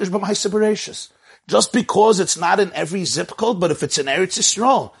yisham chidush b'ma'aseh bereishis? Just because it's not in every zip code, but if it's in Eretz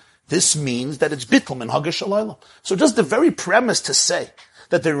Yisrael, this means that it's bittul minhagah shalaylam. So just the very premise to say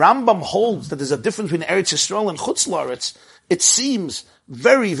that the Rambam holds that there's a difference between Eretz Yisrael and Chutz La'aretz, it seems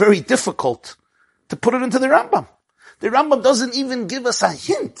very, very difficult to put it into the Rambam. The Rambam doesn't even give us a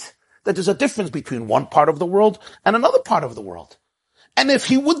hint that there's a difference between one part of the world and another part of the world. And if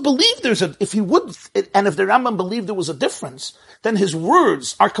he would believe and if the Rambam believed there was a difference, then his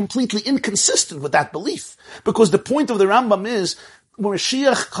words are completely inconsistent with that belief. Because the point of the Rambam is, when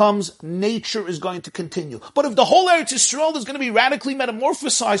Mashiach comes, nature is going to continue. But if the whole Eretz Yisrael is going to be radically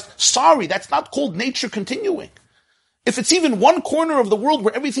metamorphosized, sorry, that's not called nature continuing. If it's even one corner of the world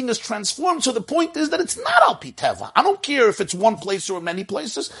where everything is transformed, so the point is that it's not al pi teva. I don't care if it's one place or many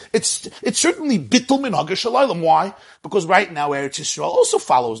places. It's certainly bittul minhagah shalaylam. Why? Because right now Eretz Yisrael also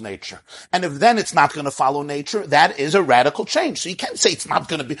follows nature. And if then it's not going to follow nature, that is a radical change. So you can't say it's not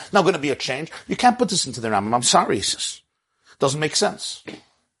going to be a change. You can't put this into the Rambam. I'm sorry, he says. Doesn't make sense.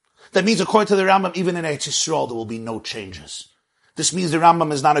 That means according to the Rambam, even in Eretz Yisrael, there will be no changes. This means the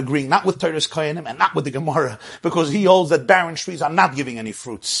Rambam is not agreeing, not with Torah's Kohanim and not with the Gemara, because he holds that barren trees are not giving any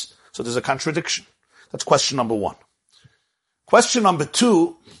fruits. So there's a contradiction. That's question number one. Question number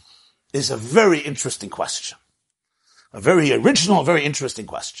two is a very interesting question. A very original, very interesting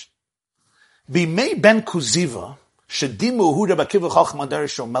question. Bimei ben Kuziva, shedimu hu Rabbi Akiva Chacham Adar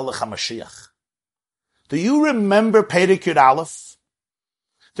Melech HaMashiach. Do you remember Perek Yud Aleph?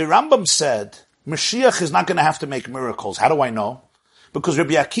 The Rambam said, Mashiach is not going to have to make miracles. How do I know? Because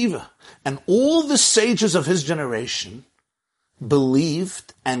Rabbi Akiva and all the sages of his generation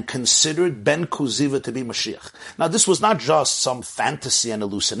believed and considered Ben Kuziva to be Mashiach. Now this was not just some fantasy and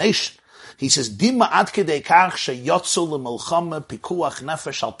hallucination. He says, Dima ad kedei kach sheyotzu l'milchama pikuach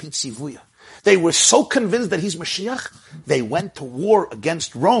nefesh al pi tzivuya. They were so convinced that he's Mashiach, they went to war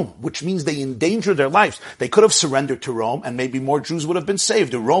against Rome, which means they endangered their lives. They could have surrendered to Rome, and maybe more Jews would have been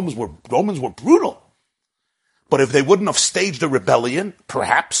saved. The Romans were brutal. But if they wouldn't have staged a rebellion,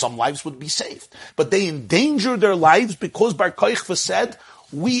 perhaps some lives would be saved. But they endangered their lives because Bar Kochva said,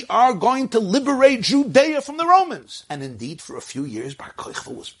 we are going to liberate Judea from the Romans. And indeed, for a few years, Bar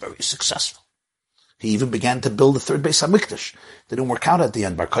Kochva was very successful. He even began to build the third Beis HaMikdash. They didn't work out at the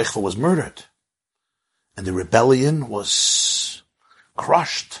end. Bar Kochva was murdered. And the rebellion was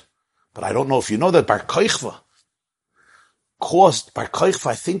crushed. But I don't know if you know that Bar Kochva,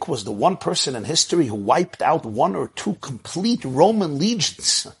 I think, was the one person in history who wiped out one or two complete Roman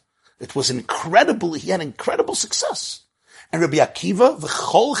legions. It was incredible. He had incredible success. And Rabbi Akiva,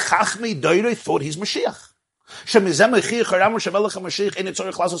 v'chol chachmei doirei, thought he's Mashiach.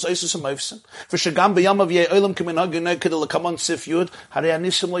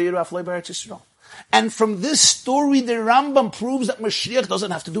 And from this story, the Rambam proves that Mashiach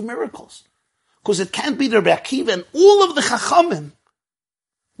doesn't have to do miracles. Because it can't be the Rabbi Akiva, and all of the Chachamim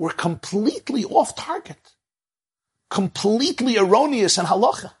were completely off target. Completely erroneous in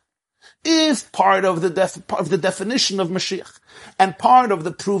halacha. If part of the definition of Mashiach, and part of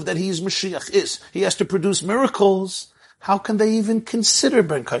the proof that he's Mashiach is, he has to produce miracles, how can they even consider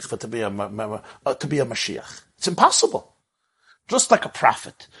Ben Kochva to be a Mashiach? It's impossible. Just like a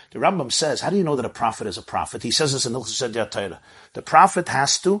prophet. The Rambam says, how do you know that a prophet is a prophet? He says this in Hilchos Yad Torah. The prophet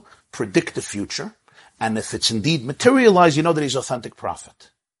has to predict the future, and if it's indeed materialized, you know that he's an authentic prophet.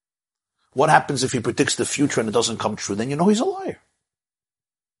 What happens if he predicts the future and it doesn't come true? Then you know he's a liar.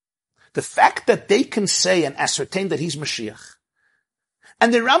 The fact that they can say and ascertain that he's Mashiach,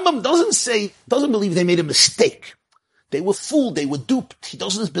 and the Rambam doesn't believe they made a mistake. They were fooled, they were duped. He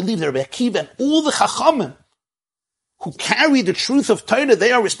doesn't believe that Rabbi Akiva and all the Chachamim who carry the truth of Torah,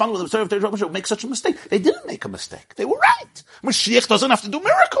 they are responsible for the Torah of Torah, make such a mistake. They didn't make a mistake. They were right. Mashiach doesn't have to do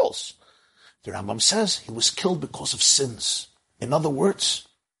miracles. The Rambam says he was killed because of sins. In other words,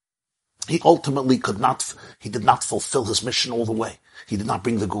 He ultimately he did not fulfill his mission all the way. He did not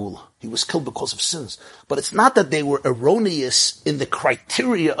bring the Geula. He was killed because of sins. But it's not that they were erroneous in the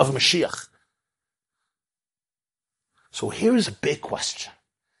criteria of Mashiach. So here's a big question.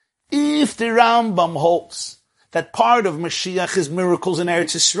 If the Rambam holds that part of Mashiach is miracles in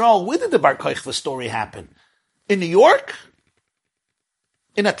Eretz Yisrael, where did the Bar Kochva story happen? In New York?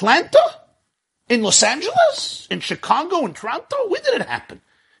 In Atlanta? In Los Angeles? In Chicago? In Toronto? Where did it happen?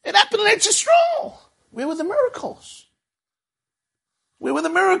 It happened in Eretz Yisrael. Where were the miracles? Where were the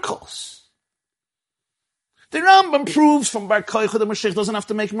miracles? The Rambam proves from Bar Kochva that Mashiach doesn't have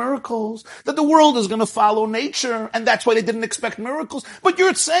to make miracles, that the world is going to follow nature, and that's why they didn't expect miracles. But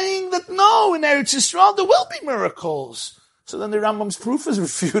you're saying that no, in Eretz Yisrael there will be miracles. So then the Rambam's proof is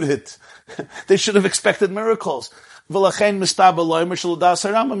refuted. They should have expected miracles. So obviously,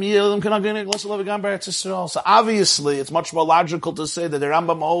 it's much more logical to say that the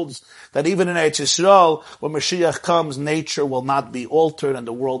Rambam holds that even in Eretz Yisrael, when Mashiach comes, nature will not be altered and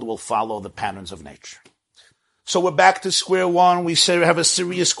the world will follow the patterns of nature. So we're back to square one. We have a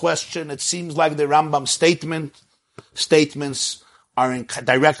serious question. It seems like the Rambam statements are in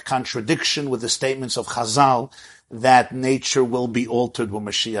direct contradiction with the statements of Chazal that nature will be altered when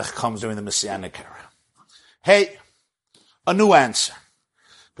Mashiach comes during the Messianic era. Hey, a new answer.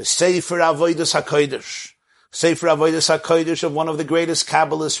 The Sefer Avodas HaKodesh of one of the greatest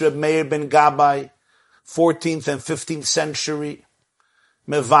Kabbalists, Reb Meir ben Gabbai, 14th and 15th century.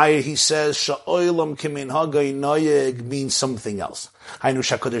 Mevayer, he says, Sha'olam kiminhagay noyeg means something else. Hainu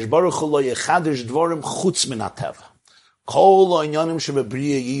shakadosh baruch hu lo yechadish dvorim chutz min hateva. Kol ha'inyanim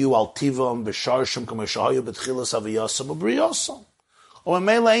shebebriya yiyu al tivam b'sharshim k'mo shahayu b'tchilas aviyasam u'briyasam.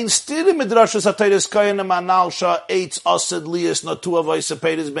 U'memela ein stirim midrashas ha'teiris kayanim anal sha'etz asad liyas natu avaysa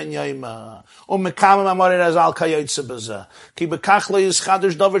peiris ben yaima. U'mekamim amarir azal kayotze b'zeh. Ki b'kach lo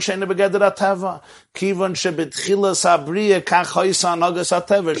yizchadish dover she'ene begeder hateva. Kivan shebetchilas habriya kach hoysa anagas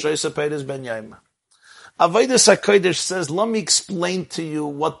hateva she'esa peiris ben yaima. Avodas HaKodesh says, let me explain to you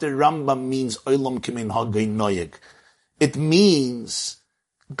what the Rambam means, olam kimin hagay noyeg. It means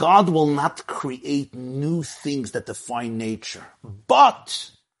God will not create new things that define nature,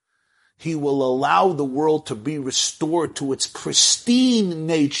 but He will allow the world to be restored to its pristine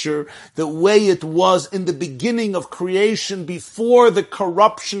nature, the way it was in the beginning of creation, before the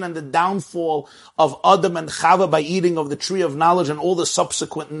corruption and the downfall of Adam and Chava by eating of the tree of knowledge and all the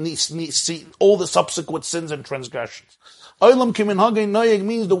subsequent sins and transgressions. Olam kiminhagay noyeg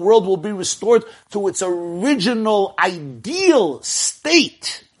means the world will be restored to its original ideal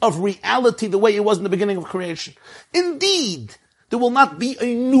state of reality, the way it was in the beginning of creation. Indeed, there will not be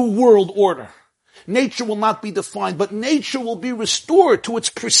a new world order. Nature will not be defined, but nature will be restored to its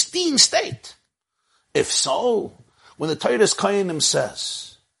pristine state. If so, when the Torah's Kohanim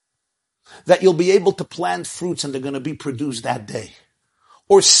says that you'll be able to plant fruits and they're going to be produced that day,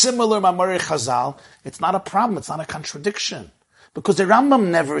 or similar Mamari Chazal, it's not a problem, it's not a contradiction. Because the Rambam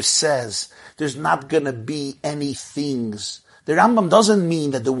never says there's not going to be any things. The Rambam doesn't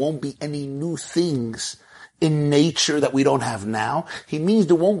mean that there won't be any new things in nature that we don't have now. He means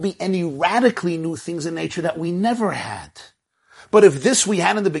there won't be any radically new things in nature that we never had. But if this we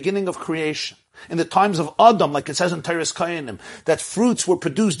had in the beginning of creation, in the times of Adam, like it says in Torah's Kohanim, that fruits were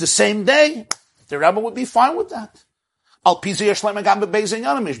produced the same day, the Rambam would be fine with that. Al pizu yeshleim agam bebeizin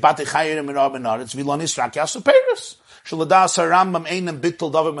yanamish batei chayirim in rabin aretz vilonis rak yasu peres. Shaladas Rambam einem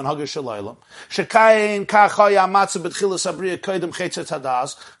bittul davar ben hager shalaylam. Shekayin kachay amatzu betchilas abriya koydem chetzet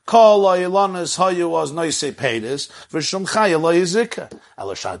hadas. Kol oilanas hayu as noise peres. V'shum chaya lo yizika.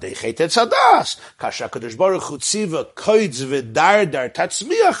 Elashadei chetzet hadas. Kasha kadosh baruch hu tziva koydz v'dardar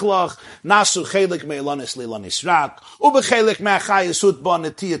tatzmiach lach. Nasu chelik meilanis lilanis rak. Ubechelik me'achayis utba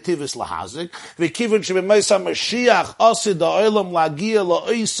netiya tivis lahazik. V'kivin shebemeisa Mashiach asid ha'olam lagia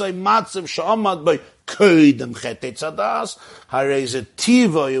la'oisai matzav sha'amad by Koydem chetetz hadas, harei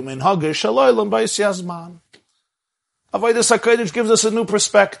tiva yumin hager shaloylam b'is yazman. Avodas HaKodesh gives us a new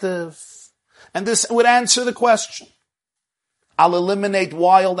perspective, and this would answer the question. I'll eliminate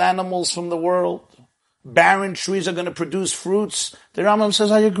wild animals from the world. Barren trees are going to produce fruits. The Rambam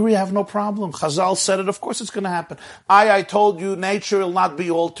says, I agree, I have no problem. Chazal said it, of course it's going to happen. I told you nature will not be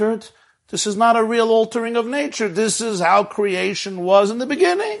altered. This is not a real altering of nature. This is how creation was in the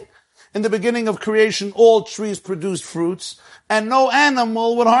beginning. In the beginning of creation, all trees produced fruits, and no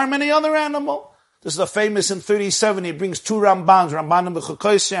animal would harm any other animal. This is a famous in 37. He brings two Rambans, Ramban in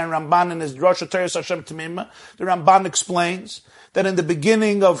B'chukosia and Ramban in his Drosha Teres Hashem Tamima. The Ramban explains that in the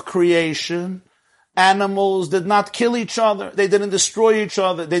beginning of creation, Animals did not kill each other. They didn't destroy each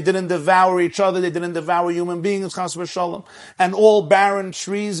other. They didn't devour each other. They didn't devour human beings, chas v'shalom. And all barren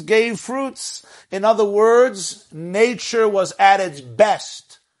trees gave fruits. In other words, nature was at its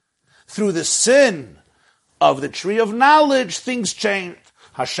best. Through the sin of the tree of knowledge, things changed.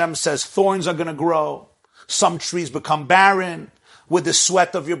 Hashem says thorns are going to grow. Some trees become barren. With the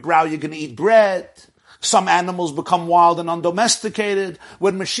sweat of your brow, you're going to eat bread. Some animals become wild and undomesticated.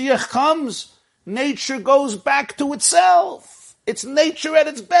 When Mashiach comes, nature goes back to itself. It's nature at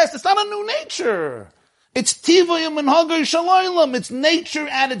its best. It's not a new nature. It's tivayim and hagay shalaylam. It's nature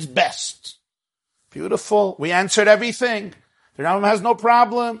at its best. Beautiful. We answered everything. The Rambam has no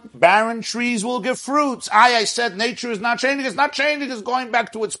problem. Barren trees will give fruits. I said nature is not changing. It's not changing. It's going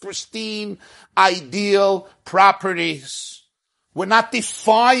back to its pristine, ideal properties. We're not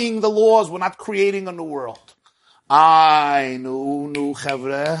defying the laws. We're not creating a new world. Nu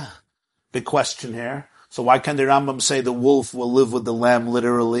chevre. Big question here. So why can the Rambam say the wolf will live with the lamb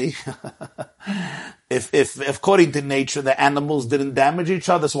literally? If according to nature, the animals didn't damage each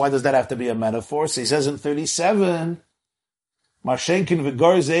other, so why does that have to be a metaphor? So he says in 37, Marshenkin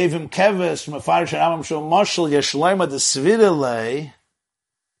v'gor zeivim keves, mefarish Rambam shom mashal yeshleima desvidele.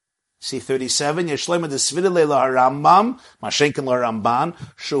 See 37, yeshleima desvidele la Rambam, Marshenkin la Ramban,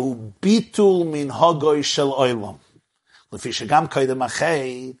 shehu bitul min hagoy shel oilam. לפי שגם קודם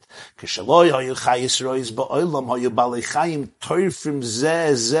החטא, כשלא היו חייס רויס בעולם, היו בעלי חיים טורפים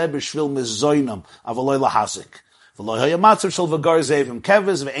זה בשביל מזוינם, אבל לא להזיק. ולא היה מצב של וגר זאב עם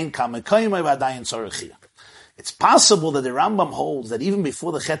כבש, ואין כמה קיימה ועדיין צורכיה. It's possible that the Rambam holds that even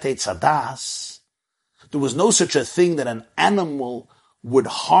before the Chet Tzadas, there was no such a thing that an animal would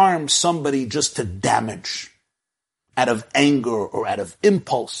harm somebody just to damage, out of anger or out of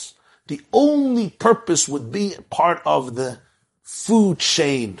impulse. The only purpose would be part of the food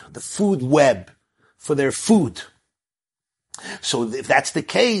chain, the food web for their food. So if that's the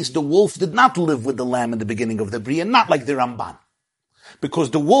case, the wolf did not live with the lamb in the beginning of the Bria, not like the Ramban.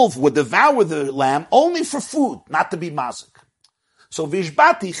 Because the wolf would devour the lamb only for food, not to be mazik. So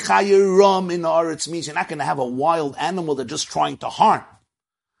vishbati chayeram in aretz means you're not going to have a wild animal that's just trying to harm.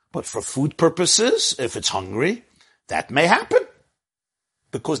 But for food purposes, if it's hungry, that may happen.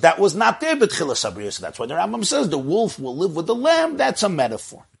 Because that was not there, b'tchilas habriya. So that's why the Rambam says the wolf will live with the lamb. That's a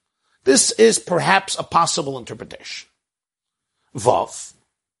metaphor. This is perhaps a possible interpretation. Vav.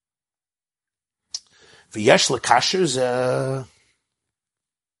 V'yesh l'kasher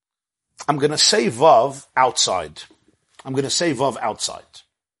I'm going to say Vav outside.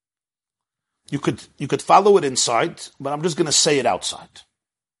 You could follow it inside, but I'm just going to say it outside.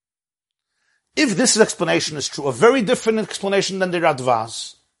 If this explanation is true, a very different explanation than the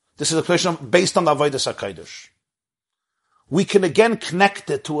Radvaz, this is an explanation based on the Avodas HaKodesh. We can again connect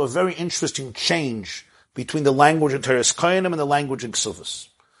it to a very interesting change between the language in Teres Koyanim and the language in Ksuvas.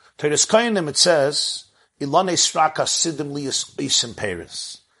 Teres Koyanim, it says, Ilane Sraka Sidim Lias Isim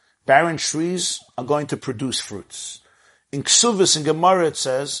Peres. Barren trees are going to produce fruits. In Ksuvas, in Gemara, it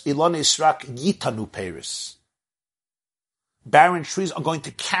says, Ilane Srak Yitanu Peres. Barren trees are going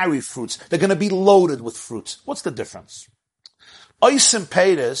to carry fruits. They're going to be loaded with fruits. What's the difference? Oisim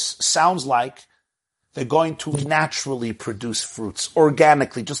Peres sounds like they're going to naturally produce fruits,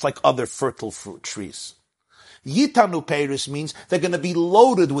 organically, just like other fertile fruit trees. Yitanu Peres means they're going to be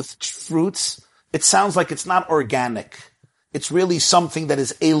loaded with fruits. It sounds like it's not organic. It's really something that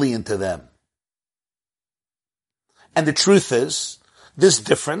is alien to them. And the truth is, this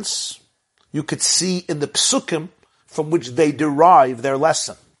difference, you could see in the psukim from which they derive their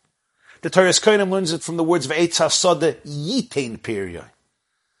lesson. The Teres Kohanim learns it from the words Ve'etz HaSodeh Yitain Period.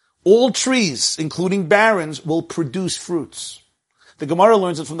 All trees, including barrens, will produce fruits. The Gemara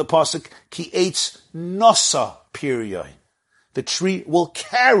learns it from the pasuk Ki Eitz Nosa Period. The tree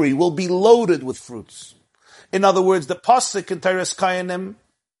will be loaded with fruits. In other words, the pasuk in Teres Kohanim,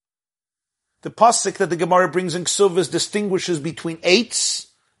 the pasuk that the Gemara brings in Ksuvas distinguishes between Eitz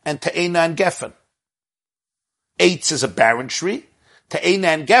and Te'ena and Geffen. Eitz is a barren tree. Te'ena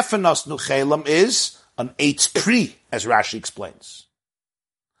and Geffen Nosnu Chelam is an Eitz tree, as Rashi explains.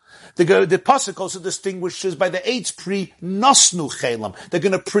 The pasuk also distinguishes by the Eitz tree Nosnu Chelam. They're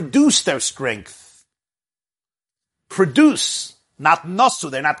going to produce their strength. Produce, not Nosu.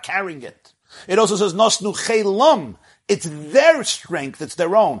 They're not carrying it. It also says Nosnu Chelam. It's their strength. It's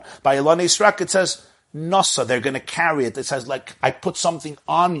their own. By Elonei Srak, it says Nosa, they're going to carry it. It says like, I put something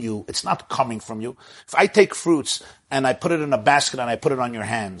on you. It's not coming from you. If I take fruits and I put it in a basket and I put it on your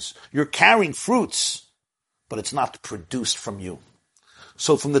hands, you're carrying fruits, but it's not produced from you.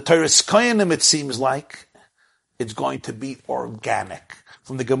 So from the Teres Kohanim, it seems like it's going to be organic.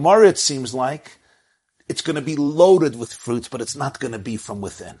 From the Gemara, it seems like it's going to be loaded with fruits, but it's not going to be from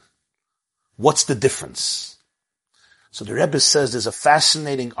within. What's the difference? So the Rebbe says there's a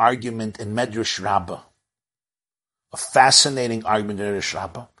fascinating argument in Medrash Rabbah. A fascinating argument in Medrash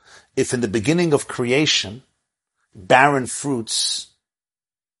Rabbah. If in the beginning of creation, barren fruits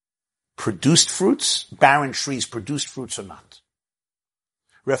produced fruits, barren trees produced fruits or not.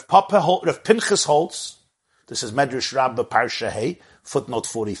 Rav Pinchas holds, this is Medrash Rabbah Parsha Hey, footnote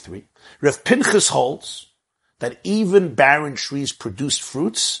 43. Rav Pinchas holds that even barren trees produced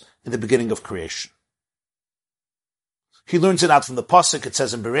fruits in the beginning of creation. He learns it out from the Pasuk. It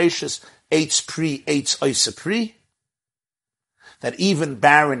says in Bereshis, Eitz Pri, Eitz Oisa Pri, that even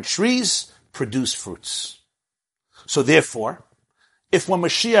barren trees produce fruits. So therefore, if when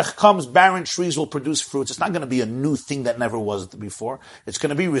Mashiach comes, barren trees will produce fruits, it's not going to be a new thing that never was before. It's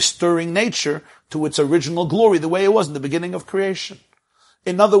going to be restoring nature to its original glory, the way it was in the beginning of creation.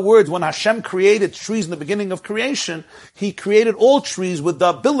 In other words, when Hashem created trees in the beginning of creation, He created all trees with the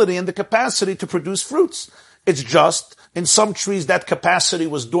ability and the capacity to produce fruits. It's just, in some trees, that capacity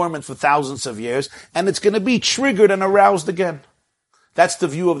was dormant for thousands of years, and it's going to be triggered and aroused again. That's the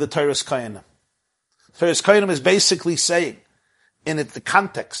view of the Toras Kohanim. Toras Kohanim is basically saying, in the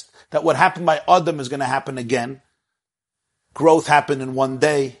context, that what happened by Adam is going to happen again. Growth happened in one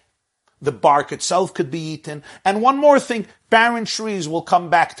day. The bark itself could be eaten. And one more thing, barren trees will come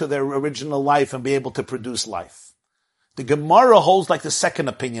back to their original life and be able to produce life. The Gemara holds like the second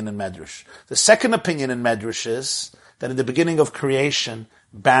opinion in Medrash. The second opinion in Medrash is that in the beginning of creation,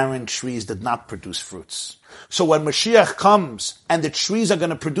 barren trees did not produce fruits. So when Mashiach comes and the trees are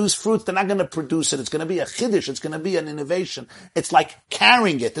going to produce fruits, they're not going to produce it. It's going to be a chiddush. It's going to be an innovation. It's like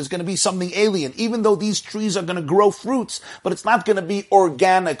carrying it. There's going to be something alien, even though these trees are going to grow fruits, but it's not going to be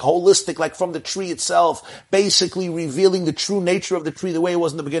organic, holistic, like from the tree itself, basically revealing the true nature of the tree the way it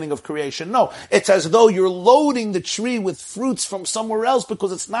was in the beginning of creation. No, it's as though you're loading the tree with fruits from somewhere else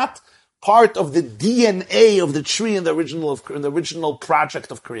because it's not part of the DNA of the tree in the original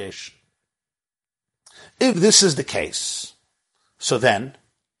project of creation. If this is the case, so then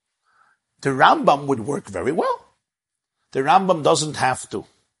the Rambam would work very well. The Rambam doesn't have to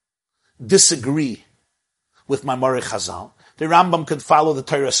disagree with Maimorei Chazal. The Rambam could follow the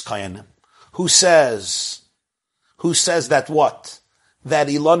Toras Kohanim, who says that what? That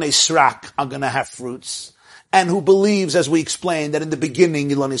Ilonei Srak are going to have fruits, and who believes, as we explained, that in the beginning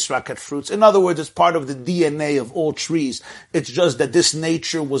Ilonei Srak had fruits. In other words, it's part of the DNA of all trees. It's just that this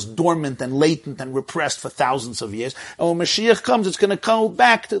nature was dormant and latent and repressed for thousands of years. And when Mashiach comes, it's going to come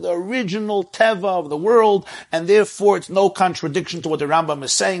back to the original teva of the world, and therefore it's no contradiction to what the Rambam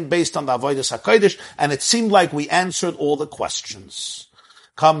is saying based on the Avodas HaKodesh, and it seemed like we answered all the questions.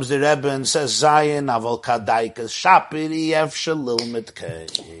 Comes the Rebbe and says, Zayin aval kadaikas shapiri efshalil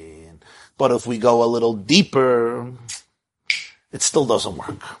mitkein. But if we go a little deeper, it still doesn't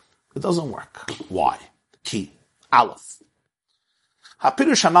work. It doesn't work. Why? Key. Aleph.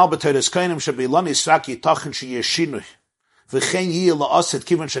 Hapirush hanal b'Toras Kohanim shebi lo nisrak yitochen sheyeh shinui v'chein yiyeh la'aset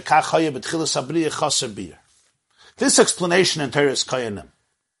kivan shekach haya b'tchilas habriya chaser biyah. This explanation in Toras Kohanim,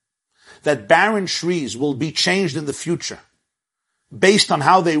 that barren trees will be changed in the future based on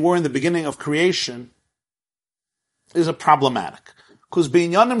how they were in the beginning of creation, is a problematic. Because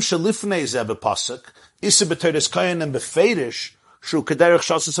binyanim shalifnei zeh b'pasuk isa b'Toras Kohanim b'feidish shu kederech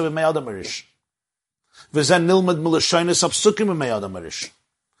shasas b'mei adam arish v'zen nilmad milashonis apsukim b'mei adam arish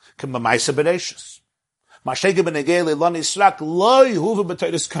kem b'maisa b'reishis mashege b'negei le'lon yisrak lo yehuva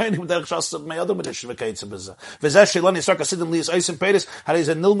b'Toras Kohanim b'derech shasas b'mei adam arish v'keitza b'zeh v'zeh she'lon yisrak asidim liyis oisim peiris harei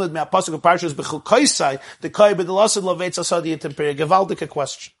zen nilmad me'apasuk v'parshas b'chukoisai dekai b'delasid loveitz asadi yitim periyah. Gewaldige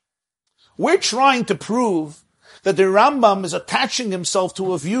question. We're trying to prove that the Rambam is attaching himself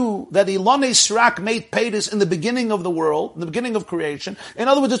to a view that Ilonei Srak made Peiris in the beginning of the world, in the beginning of creation. In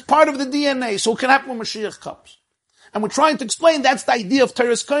other words, it's part of the DNA, so it can happen when Mashiach comes. And we're trying to explain that's the idea of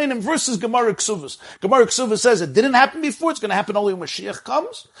Toras Kohanim versus Gemara Ksuvas. Gemara Ksuvas says it didn't happen before, it's going to happen only when Mashiach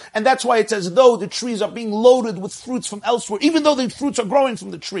comes. And that's why it's as though the trees are being loaded with fruits from elsewhere, even though the fruits are growing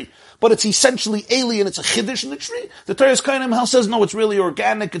from the tree. But it's essentially alien, it's a chiddush in the tree. The Toras Kohanim says, no, it's really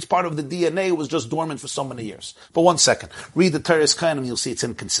organic, it's part of the DNA, it was just dormant for so many years. But 1 second, read the Toras Kohanim, you'll see it's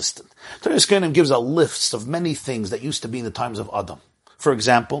inconsistent. Toras Kohanim gives a list of many things that used to be in the times of Adam. For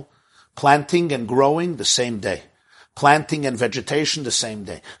example, planting and growing the same day. Planting and vegetation the same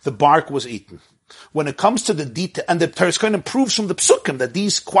day. The bark was eaten. When it comes to the detail, and the Toras Kohanim proves from the psukim that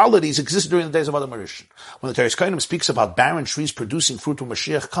these qualities exist during the days of Adam Rishon. When the Toras Kohanim speaks about barren trees producing fruit when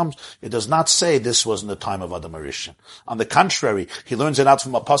Mashiach comes, it does not say this was in the time of Adam Rishon. On the contrary, he learns it out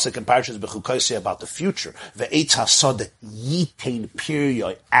from a pasuk in Parshas Bechukoisei about the future. Ve'etz hasod yitain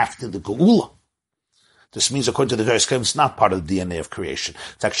piriyoi after the Geula. This means, according to the various claims, it's not part of the DNA of creation.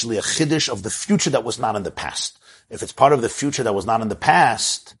 It's actually a chiddush of the future that was not in the past. If it's part of the future that was not in the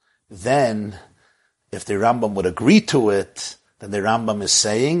past, then if the Rambam would agree to it, then the Rambam is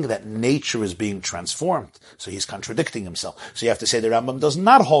saying that nature is being transformed. So he's contradicting himself. So you have to say the Rambam does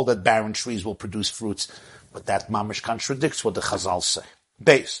not hold that barren trees will produce fruits, but that mamish contradicts what the Chazal say.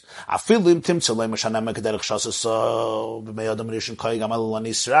 Base. Afilim tim tzelem shanam kederich shasaso b'meyadam rishon koy gamal lan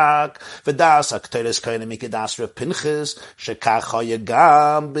Yisrak v'das akteres koyne mikedas Reb Pinchas shekach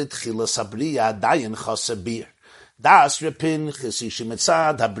hayagam b'tchilas habriya dayin chasabir. Das Reb Pinchas ishi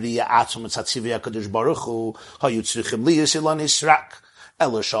mitzad habriya atzum mitzad tzivya kadosh baruch hu hayutzrichim liyis lan Yisrak.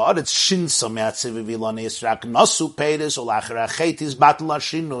 Elashar, it's shinsa me'atzivi v'lan Yisrak nasu peiris ulachar achetis batel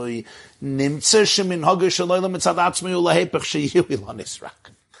hashinui nimtze shemin hagish shaloyla mitzad atzmi ulahepech sheyu v'lan Yisrak.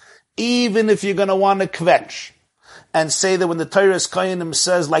 Even if you're going to want to kvetch and say that when the Torah Kohanim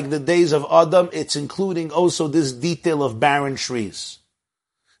says like the days of Adam, it's including also this detail of barren trees.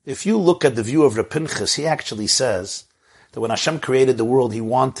 If you look at the view of Reb Pinchas, he actually says that when Hashem created the world, he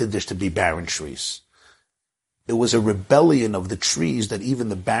wanted there to be barren trees. It was a rebellion of the trees that even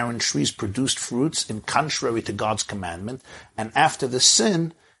the barren trees produced fruits in contrary to God's commandment. And after the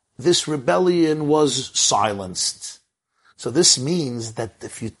sin, this rebellion was silenced. So this means that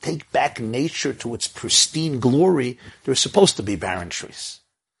if you take back nature to its pristine glory, there's supposed to be barren trees.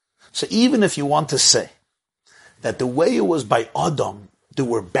 So even if you want to say that the way it was by Adam, there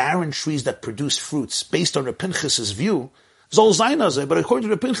were barren trees that produced fruits based on Reb Pinchas's view, Zol Zainazeh, but according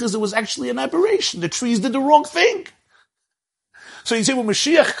to Reb Pinchas, it was actually an aberration. The trees did the wrong thing. So you say, when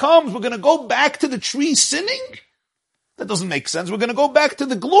Mashiach comes, we're going to go back to the trees sinning? That doesn't make sense. We're going to go back to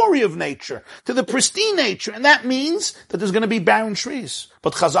the glory of nature, to the pristine nature, and that means that there's going to be barren trees.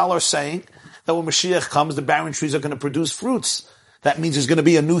 But Chazal are saying that when Mashiach comes, the barren trees are going to produce fruits. That means there's going to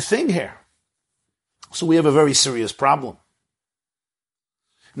be a new thing here. So we have a very serious problem.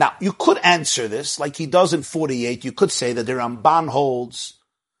 Now, you could answer this like he does in 48. You could say that the Ramban holds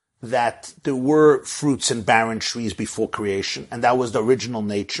that there were fruits and barren trees before creation, and that was the original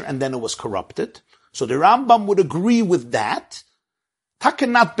nature, and then it was corrupted. So the Rambam would agree with that. Taka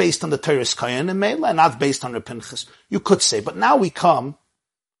not based on the Teres Kayan and Mela, and not based on Reb Pinchas. You could say, but now we come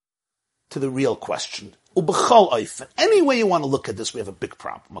to the real question. Any way you want to look at this, we have a big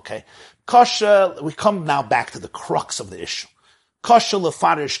problem, okay? Kasha, we come now back to the crux of the issue. Kasha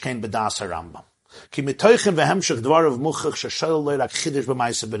lefarish kein bedas harambam. Ki mitoichem vehemshech dvarav muchach sheshel loy rak chidish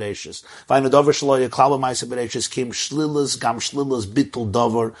b'maisa bereishis. Vayna dover shelo yeklal b'maisa bereishis kim shlilas gam shlilas bitul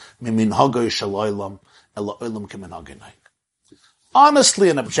dover mimin hagoy shel oilam ela oilam kimin hagoy naik. Honestly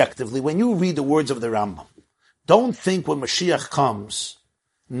and objectively, when you read the words of the Rambam, don't think when Mashiach comes,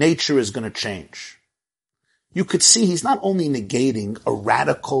 nature is going to change. You could see he's not only negating a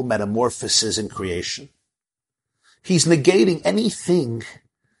radical metamorphosis in creation, he's negating anything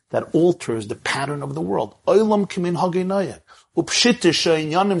that alters the pattern of the world. Oilam kimin hagei noyek. Upshite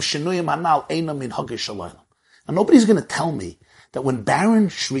she'inyanim shenuyim hanal einam min hagei shalaylam. And nobody's going to tell me that when barren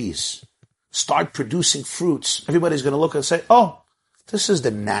trees start producing fruits, everybody's going to look and say, oh, this is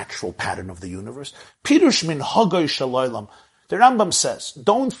the natural pattern of the universe. Pirush min hagei shalaylam. The Rambam says,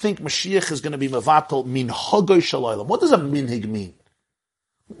 don't think Mashiach is going to be mevatel min hagei shalaylam. What does a minhig mean?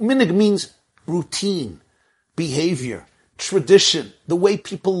 Minhig means routine, behavior, tradition, the way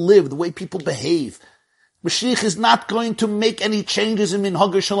people live, the way people behave. Mashiach is not going to make any changes in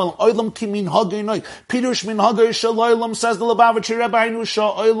minhagei shalom. Oilam ki minhagei noy. Pirush minhagei shalom, says the Lubavitcher Rebbeinu,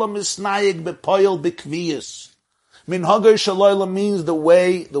 sha oilam is nayeg bepoil bekviyas. Minhagei shalom means the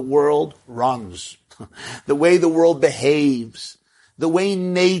way the world runs, the way the world behaves, the way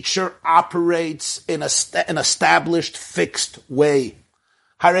nature operates in an established, fixed way.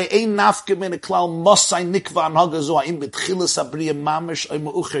 Hare ein nafke min klal mosai nikva an hagazo im betchilas abriya mamish oy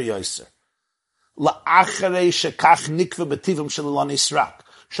meucher yoser. La achere shekach nikva betivim shel lan Yisrak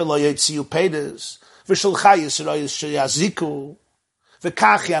shelo yitziu pedes v'shel chayis royes sheyaziku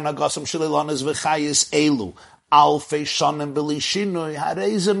v'kach yan hagosam shel lanes v'chayis elu alfei shonim beli shinui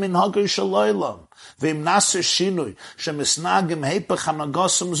hareze min hagei shaloylam v'im naser shinui shemisnagim hepech an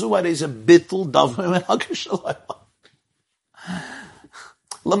hagosam zu hareze bittul davar min hagei shaloylam.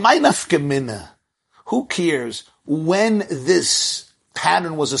 Who cares when this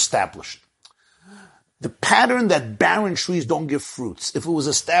pattern was established? The pattern that barren trees don't give fruits, if it was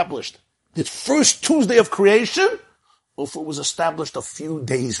established the first Tuesday of creation, or if it was established a few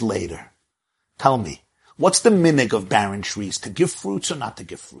days later. Tell me, what's the minig of barren trees? To give fruits or not to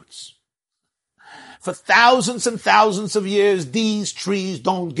give fruits? For thousands and thousands of years, these trees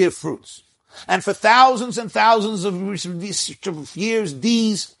don't give fruits. And for thousands and thousands of years,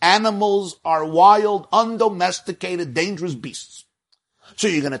 these animals are wild, undomesticated, dangerous beasts. So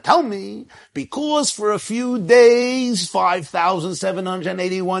you're going to tell me, because for a few days,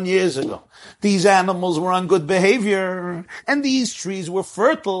 5,781 years ago, these animals were on good behavior, and these trees were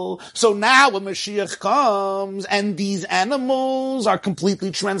fertile, so now when Mashiach comes, and these animals are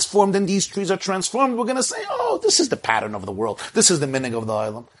completely transformed, and these trees are transformed, we're going to say, oh, this is the pattern of the world. This is the meaning of the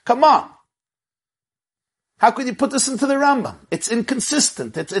Olam. Come on. How could you put this into the Rambam? It's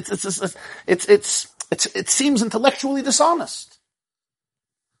inconsistent. It seems intellectually dishonest.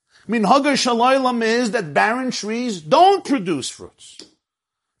 Minhagah Shalaylam is that barren trees don't produce fruits.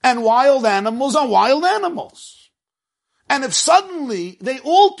 And wild animals are wild animals. And if suddenly they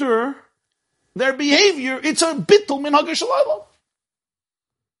alter their behavior, it's a bittul Minhagah Shalaylam.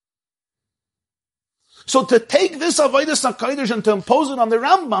 So to take this Avodas HaKodesh and to impose it on the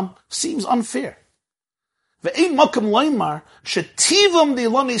Rambam seems unfair. Ve'ein makam loymar shetivam the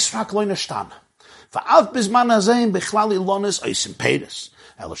ilonis rak loy neshtana. Va'av bizman hazein bichlal ilonis oisim peiris.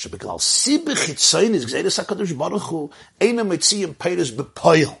 Ela shebeglal sibbe chitzonis gzeiris HaKadosh Baruch Hu eina metziyim peiris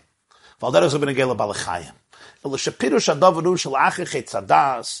bepoil. Valderes benegela balachayim. Ela shepirush adavaru shel acher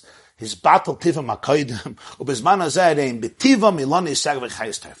chetzadas his battle tivam hakoidem ubizman hazein betivam ilonis sag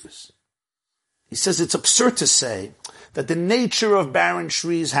v'chayis terfis. He says it's absurd to say that the nature of barren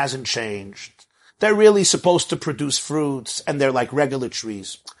trees hasn't changed. They're really supposed to produce fruits, and they're like regular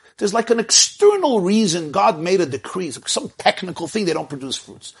trees. There's like an external reason God made a decree, some technical thing, they don't produce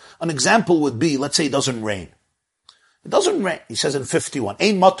fruits. An example would be, let's say it doesn't rain. It doesn't rain, he says in 51,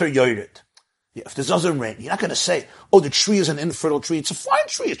 Ein matar yored. If it doesn't rain, you're not going to say, oh, the tree is an infertile tree. It's a fine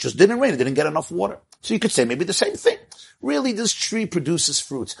tree, it just didn't rain, it didn't get enough water. So you could say maybe the same thing. Really, this tree produces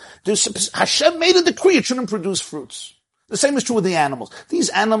fruits. Hashem made a decree, it shouldn't produce fruits. The same is true with the animals. These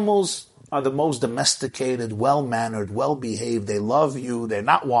animals are the most domesticated, well-mannered, well-behaved. They love you. They're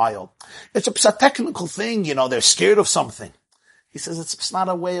not wild. It's a technical thing. They're scared of something. He says it's not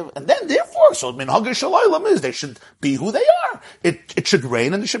a way of, and then therefore, so Minhagah Shalaylam is they should be who they are. It should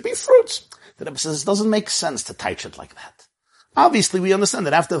rain and there should be fruits. The Rebbe says it doesn't make sense to teach it like that. Obviously, we understand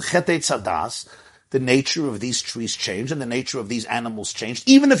that after Chetei Tzadas, the nature of these trees changed and the nature of these animals changed.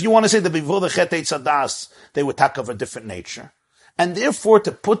 Even if you want to say that before the Chetei Tzadas, they were talk of a different nature. And therefore,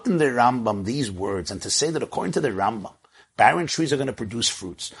 to put in the Rambam these words and to say that according to the Rambam, barren trees are going to produce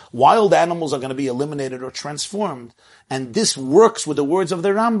fruits, wild animals are going to be eliminated or transformed, and this works with the words of the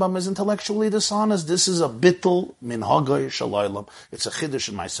Rambam is intellectually dishonest. This is a bittul minhagah shalaylam. It's a chiddush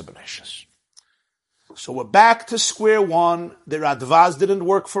in Ma'aseh Bereishis. So we're back to square one. The Radvaz didn't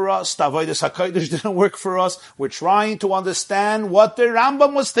work for us. The Avodas HaKodesh didn't work for us. We're trying to understand what the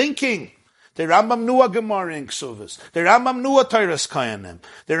Rambam was thinking. The Rambam knew a Gemara in Ksuvas. The Rambam knew a Teiras Kayanim.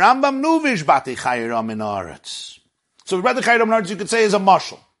 The Rambam knew Vishbati Chayram in Aretz. So Vishbati Chayram in Aretz you could say is a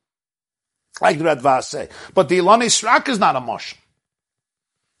mashal. Like the Radvaz say. But the Ilani Srak is not a mashal.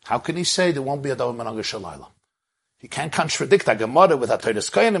 How can he say there won't be a Davar Minhagah Shalaylam? You can't contradict a Gemara with a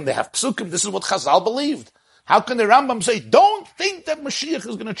Teiras Kayanim. They have Psukim. This is what Chazal believed. How can the Rambam say, don't think that Mashiach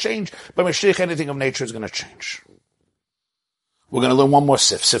is going to change? By Mashiach, anything of nature is going to change. We're going to learn one more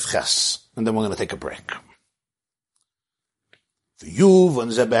Sif Ches. And then we're going to take a break. V'yuv on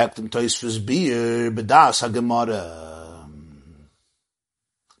zebektem toisfus beer bedas hagemara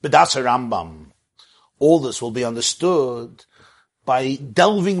bedas harambam. All this will be understood by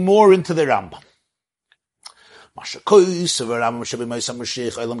delving more into the Rambam. Mashakois of Rambam shabi ma'aseh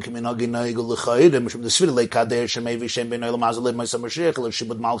Mashiach elam keminagi naigul l'chayim shum desfir leikader shemevi shem ben elam azalei ma'aseh Mashiach elam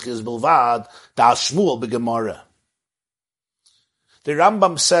shibud malchis bilvad das Shmuel begemara. The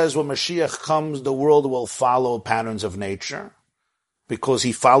Rambam says when Mashiach comes, the world will follow patterns of nature, because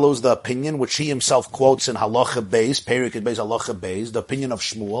he follows the opinion which he himself quotes in Halacha Beis, Perikid Beis Halacha Beis, the opinion of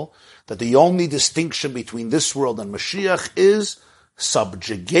Shmuel, that the only distinction between this world and Mashiach is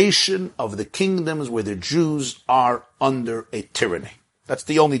subjugation of the kingdoms where the Jews are under a tyranny. That's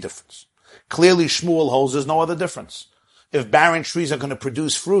the only difference. Clearly Shmuel holds there's no other difference. If barren trees are going to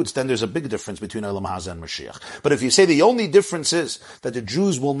produce fruits, then there's a big difference between Olam Hazeh and Mashiach. But if you say the only difference is that the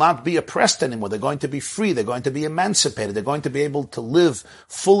Jews will not be oppressed anymore, they're going to be free, they're going to be emancipated, they're going to be able to live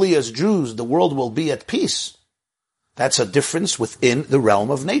fully as Jews, the world will be at peace. That's a difference within the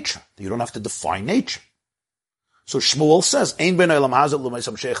realm of nature. You don't have to define nature. So Shmuel says, Ein ben Olam Hazeh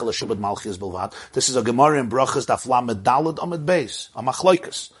l'meisam sheich l'shibud malchis bilvad. This is a Gemara in Brachas daf lamed daled amid beis, a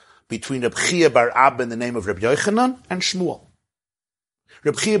machloikas, between Reb Chia bar Abba in the name of Reb Yochanan and Shmuel.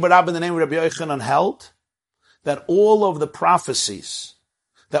 Reb Chia bar Abba in the name of Reb Yochanan held that all of the prophecies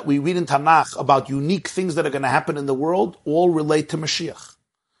that we read in Tanakh about unique things that are going to happen in the world all relate to Mashiach.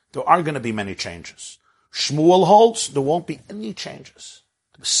 there are going to be many changes. Shmuel holds there won't be any changes.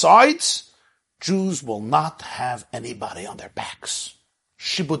 Besides, Jews will not have anybody on their backs.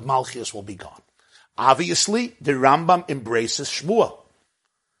 Shibud Malchias will be gone. Obviously, the Rambam embraces Shmuel.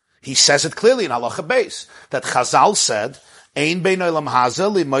 He says it clearly in Halacha Beis that Chazal said, Ein bein olam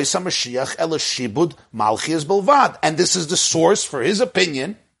haza limoisa Mashiach ela shibud malchias belvad. And this is the source for his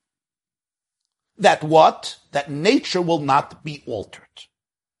opinion that what? That nature will not be altered.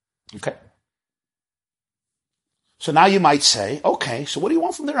 Okay? So now you might say, okay, so what do you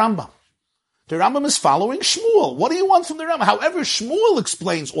want from the Rambam? The Rambam is following Shmuel. What do you want from the Rambam? However Shmuel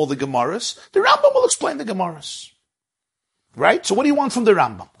explains all the Gemaras, the Rambam will explain the Gemaras. Right? So what do you want from the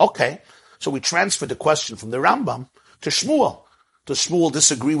Rambam? Okay. So we transfer the question from the Rambam to Shmuel. Does Shmuel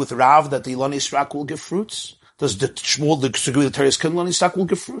disagree with Rav that the Ilani Srak will give fruits? Does Shmuel disagree with Teres Kin Ilani Srak will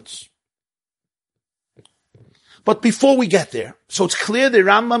give fruits? But before we get there, so it's clear the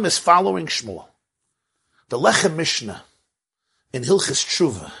Rambam is following Shmuel. The Lechem Mishnah in Hilchis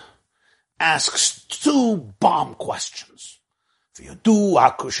Tshuva asks two bomb questions. V'yodu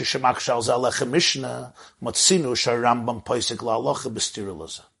akush shemak shal za Lechem Mishnah matzinu sharambam poisik la'alocha b'stira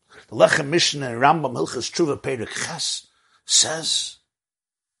laza. The Lechem Mishnah in Rambam Hilchis Tshuva Perek Ches says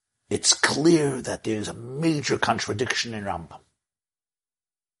it's clear that there's a major contradiction in Rambam.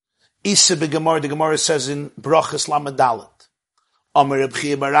 Isa b'Gemara, the Gemara says in Brachas Lamed Dalet, Amar Reb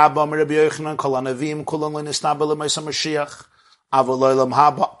Chia bar Rabba, Amar Rabbi Yochanan, Kol hanavim kulan le'nisnaba le'maisa Mashiach, Avo lo'elam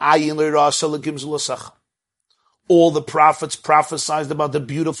haba, ayin le'rasa le'gimzu l'sach. All the prophets prophesied about the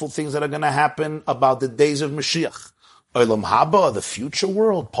beautiful things that are going to happen about the days of Mashiach. Olam haba, the future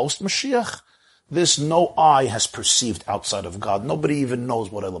world, post-Mashiach, this no eye has perceived outside of God. Nobody even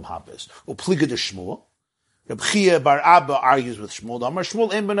knows what Olam haba is. Upliga de Shmuel, Reb Chia bar Abba argues with Shmuel. Amar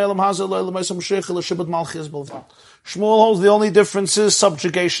Shmuel ein ben Olam haza lo'elam haisa Mashiach ela shibud malchias belvad. Shmuel holds the only difference is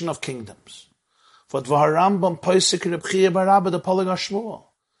subjugation of kingdoms. But v'harambam poisik Reb Chia bar Abba the Polygon Shmuel.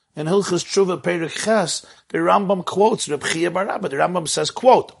 In Hilchis Tshuva Perek Ches, the Rambam quotes Reb Chia bar Abba. The Rambam says,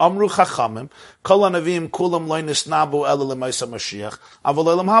 quote, Amru Chachamim, Kol hanavim kulam lo nisnabu ela l'maisa Mashiach, aval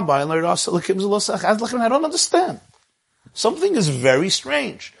olam haba and l'rasa l'kim z'losach. I don't understand. Something is very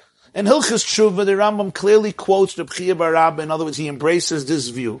strange. In Hilchis Tshuva, the Rambam clearly quotes Reb Chia bar Abba. In other words, he embraces this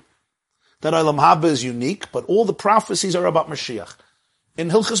view that Olam Haba is unique, but all the prophecies are about Mashiach. In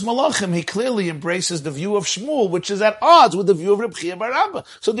Hilchis Malachim, he clearly embraces the view of Shmuel, which is at odds with the view of Reb Chia bar Abba.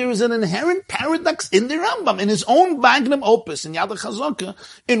 So there is an inherent paradox in the Rambam. In his own Magnum Opus, in Yad HaChazaka,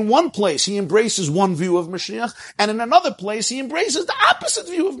 in one place he embraces one view of Mashiach, and in another place he embraces the opposite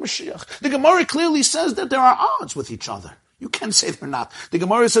view of Mashiach. The Gemara clearly says that there are odds with each other. You can't say they're not. The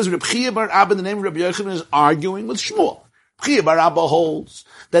Gemara says Reb Chia bar Abba, in the name of Rabbi Yochanan, is arguing with Shmuel. Chia bar Abba holds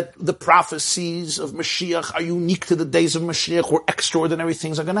that the prophecies of Mashiach are unique to the days of Mashiach, where extraordinary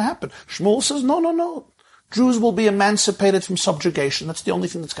things are going to happen. Shmuel says, no. Jews will be emancipated from subjugation. That's the only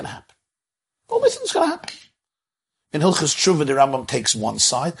thing that's going to happen. The only thing that's going to happen. In Hilchis Tshuva, the Rambam takes one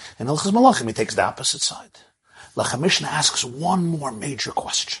side. In Hilchis Malachim, he takes the opposite side. Lechem Mishnah asks one more major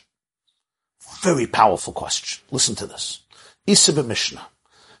question. Very powerful question. Listen to this. Isa b'Mishnah.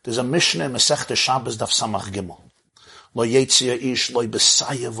 There's a Mishnah in Masechta Shabbos Daf Samach Gimel. Lo yetzia ish, lo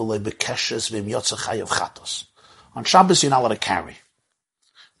besayev, lo bekeshes, v'im yotza chayev chatos. On Shabbos, you're not allowed to carry.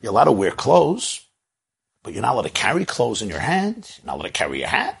 You're allowed to wear clothes, but you're not allowed to carry clothes in your hand. You're not allowed to carry your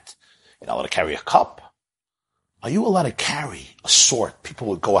hat. You're not allowed to carry a cup. Are you allowed to carry a sword? People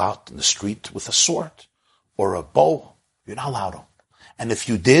would go out in the street with a sword or a bow. You're not allowed to. And if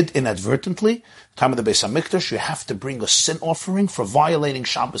you did inadvertently, time of the Beis HaMikdash, you have to bring a sin offering for violating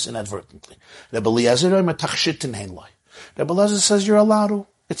Shabbos inadvertently. Rebbe Eliezer says you're allowed to.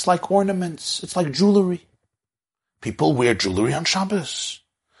 It's like ornaments. It's like jewelry. People wear jewelry on Shabbos.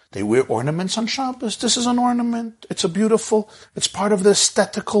 They wear ornaments on Shabbos. This is an ornament. It's it's part of the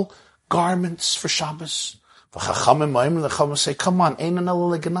aesthetical garments for Shabbos. The Chachamim say, come on, ein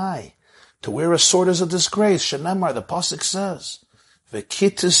anel leganai. To wear a sword is a disgrace. Shenemar, the Pasuk says,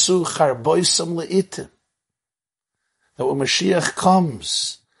 V'kitisu charboisam le'itim. That when Mashiach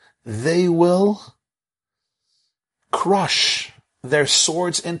comes, they will crush their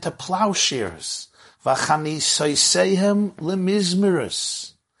swords into plowshares. V'chanisoisehem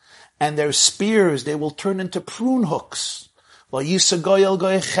lemizmirus. And their spears they will turn into prune hooks. Lo yisagoy el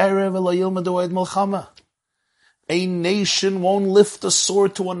goy cherev lo yilmadu ed milchama. A nation won't lift a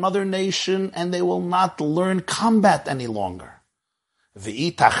sword to another nation, and they will not learn combat any longer.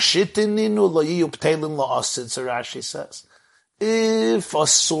 Rashi says, if a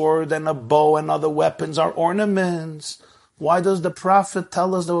sword and a bow and other weapons are ornaments, why does the prophet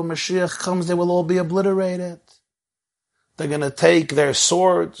tell us that when Mashiach comes, they will all be obliterated? They're going to take their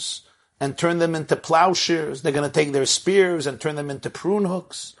swords and turn them into plowshares. They're going to take their spears and turn them into prune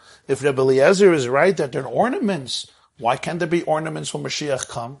hooks. If Rabbi Eliezer is right that they're ornaments, why can't there be ornaments when Mashiach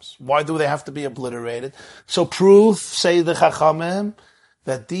comes? Why do they have to be obliterated? So proof, say the Chachamim,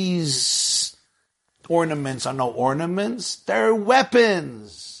 that these ornaments are no ornaments. They're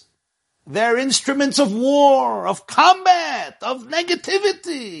weapons. They're instruments of war, of combat, of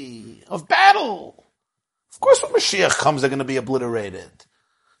negativity, of battle. Of course when Mashiach comes, they're going to be obliterated.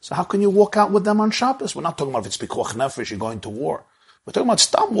 So how can you walk out with them on Shabbos? We're not talking about if it's Pikuach Nefesh, you're going to war. We're talking about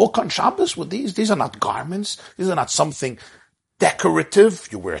Stam, walk on Shabbos with these. These are not garments. These are not something decorative.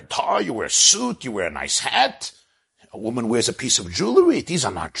 You wear a tie, you wear a suit, you wear a nice hat. A woman wears a piece of jewelry. These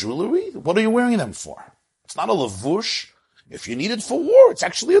are not jewelry. What are you wearing them for? It's not a lavush. If you need it for war, it's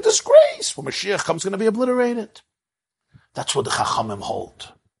actually a disgrace. When Mashiach comes, it's going to be obliterated. That's what the Chachamim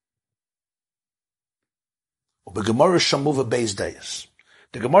hold. The Gemara Shamuva Beis Deis.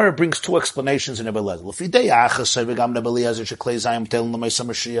 The Gemara brings two explanations in Rebbe Lezer.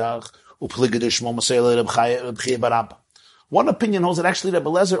 One opinion holds that actually Rebbe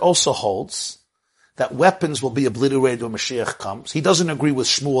Lezer also holds that weapons will be obliterated when Mashiach comes. He doesn't agree with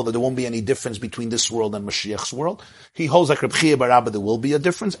Shmuel that there won't be any difference between this world and Mashiach's world. He holds like Reb Chia bar Abba there will be a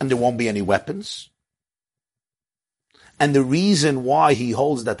difference and there won't be any weapons. And the reason why he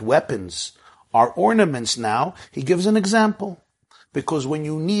holds that weapons are ornaments now, he gives an example. Because when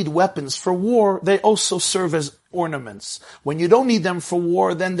you need weapons for war, they also serve as ornaments. When you don't need them for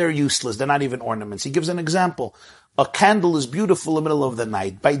war, then they're useless. They're not even ornaments. He gives an example. A candle is beautiful in the middle of the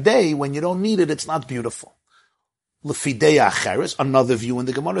night. By day, when you don't need it, it's not beautiful. L'fidei acheres, another view in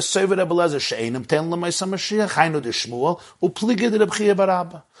the Gemara, Sever Rebbe Lezer, she'enim ten l'maysa Mashiach, hainu de Shmuel, u'pligid Reb Chia bar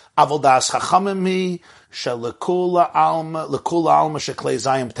Abba. Avol das chachamim hi, she'lekula alma she'klei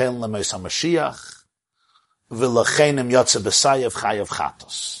zayim ten l'maysa Mashiach.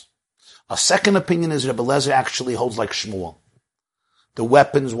 A second opinion is Rebbe Lezer actually holds like Shmuel. The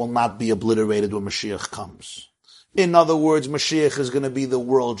weapons will not be obliterated when Mashiach comes. In other words, Mashiach is going to be the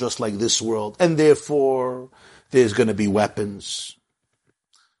world just like this world, and therefore there's going to be weapons.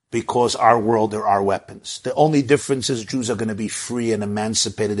 Because our world, there are weapons. The only difference is Jews are going to be free and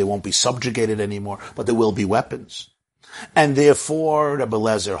emancipated. They won't be subjugated anymore, but there will be weapons. And therefore, Rebbe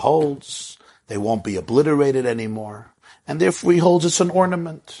Lezer holds they won't be obliterated anymore. And therefore he holds it's an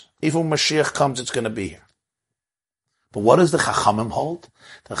ornament. Even when Mashiach comes, it's going to be here. But what does the Chachamim hold?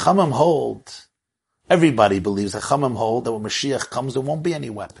 The Chachamim hold, everybody believes, the Chachamim hold that when Mashiach comes, there won't be any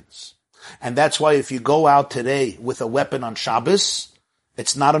weapons. And that's why if you go out today with a weapon on Shabbos,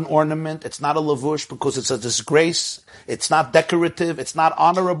 it's not an ornament, it's not a lavush because it's a disgrace, it's not decorative, it's not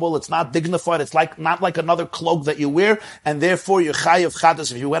honorable, it's not dignified, it's not like another cloak that you wear, and therefore you're chayav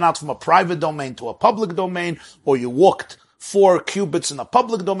chadas. If you went out from a private domain to a public domain, or you walked 4 cubits in a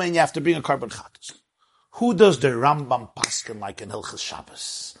public domain, you have to bring a carbon chatas. Who does the Rambam paskin like in Hilchas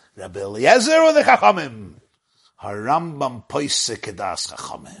Shabbos? Rabbi Eliezer or the Chachamim? HaRambam poise kedas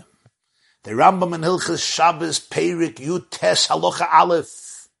Chachamim. The Rambam in Hilchas Shabbos, Peirik Yutes Halacha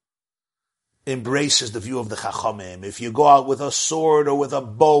Aleph, embraces the view of the Chachamim. If you go out with a sword or with a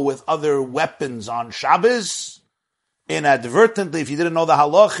bow with other weapons on Shabbos, inadvertently, if you didn't know the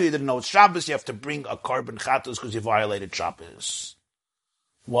halacha, you didn't know it's Shabbos, you have to bring a carbon chatos because you violated Shabbos.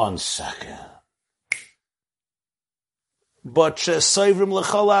 1 second. But Shesayvrim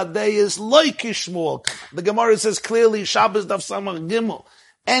L'chol Adei is like Shmuel. The Gemara says clearly, Shabbos Daf Samach Gimel.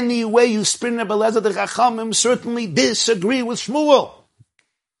 Any way you spin Rebbe Lezer, the Chachamim certainly disagree with Shmuel.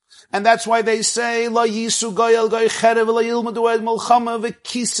 And that's why they say, La yisu goyel goy cherev la yilmadu ed molchama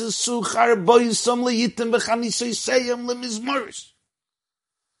v'kisasu charboisam leyitim v'chanisoseyam lemizmaris.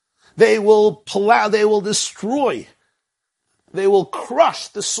 They will destroy, they will crush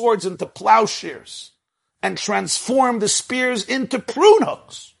the swords into plowshares and transform the spears into prune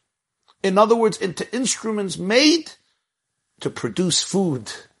hooks. In other words, into instruments made to produce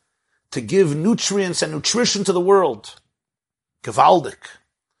food, to give nutrients and nutrition to the world. Gewaldig.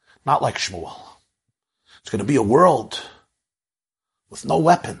 Not like Shmuel. It's going to be a world with no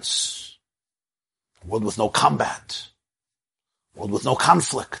weapons. A world with no combat. A world with no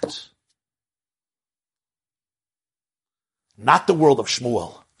conflict. Not the world of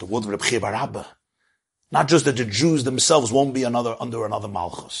Shmuel, the world of Reb Chia bar Abba. Not just that the Jews themselves won't be under another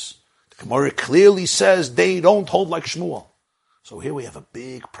Malchus. The Gemara clearly says they don't hold like Shmuel. So here we have a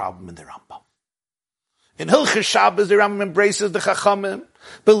big problem in the Rambam. In Hilchas Shabbos, the Rambam embraces the Chachamim,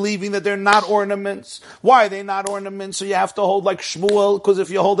 believing that they're not ornaments. Why are they not ornaments? So you have to hold like Shmuel, because if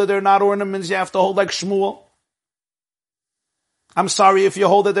you hold that they're not ornaments, you have to hold like Shmuel. I'm sorry, if you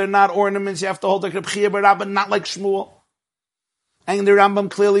hold that they're not ornaments, you have to hold like Reb Chia bar Abba, not like Shmuel. And the Rambam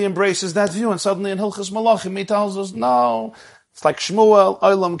clearly embraces that view, and suddenly in Hilchos Malachim he tells us, no, it's like Shmuel,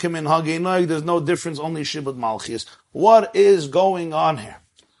 Olam Kimin Hagi, there's no difference, only Shibud Malchis. What is going on here?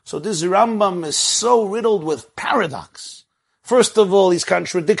 So this Rambam is so riddled with paradox. First of all, he's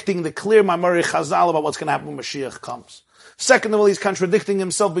contradicting the clear Mamari Chazal about what's going to happen when Mashiach comes. Second of all, he's contradicting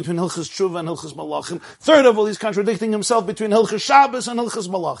himself between Hilchos Tshuva and Hilchos Malachim. Third of all, he's contradicting himself between Hilchos Shabbos and Hilchos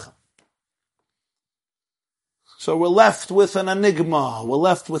Malachim. So we're left with an enigma. We're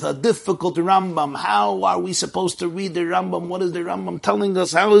left with a difficult Rambam. How are we supposed to read the Rambam? What is the Rambam telling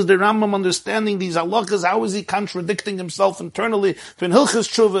us? How is the Rambam understanding these halachas? How is he contradicting himself internally between Hilchos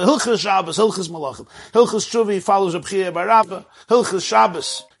Tshuva, Hilchos Shabbos, Hilchos Malachim? Hilchos Tshuva, he follows Reb Chiya bar Rabba. Hilchos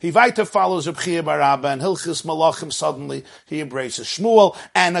Shabbos, he weiter follows Reb Chiya bar Rabba. And Hilchos Malachim, suddenly, he embraces Shmuel.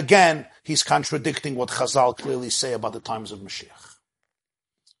 And again, he's contradicting what Chazal clearly say about the times of Mashiach.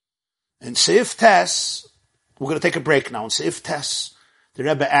 In Seif Tes, we're going to take a break now. In Seif Tes, the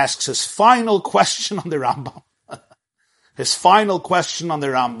Rebbe asks his final question on the Rambam. His final question on the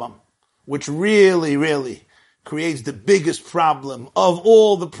Rambam, which really, really creates the biggest problem of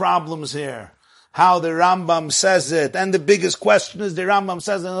all the problems here. How the Rambam says it. And the biggest question is the Rambam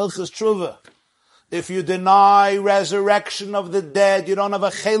says in Hilchos Tshuva, if you deny resurrection of the dead, you don't have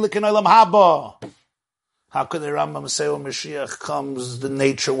a chelik in Olam Haba. How could the Rambam say when Mashiach comes, the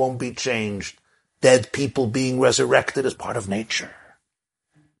nature won't be changed? Dead people being resurrected is part of nature.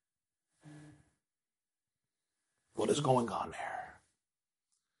 What is going on here?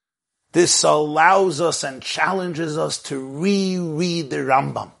 This allows us and challenges us to reread the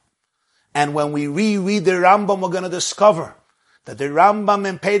Rambam. And when we reread the Rambam, we're going to discover that the Rambam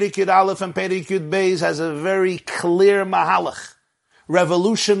in Perek Yud Aleph and Perek Yud Beis has a very clear mahalach,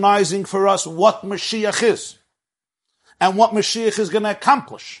 revolutionizing for us what Mashiach is, and what Mashiach is going to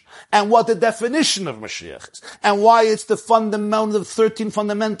accomplish, and what the definition of Mashiach is, and why it's the 13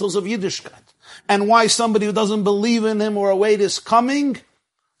 fundamentals of Yiddishkeit, and why somebody who doesn't believe in him or await his coming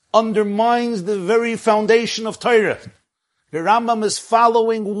undermines the very foundation of Torah. The Rambam is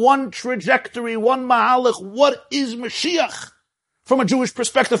following one trajectory, one mahalach. What is Mashiach from a Jewish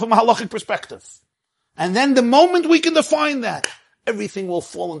perspective, from a halachic perspective? And then the moment we can define that, everything will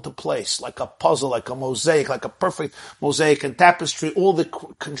fall into place, like a puzzle, like a mosaic, like a perfect mosaic and tapestry. All the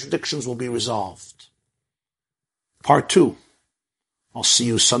contradictions will be resolved. Part 2. I'll see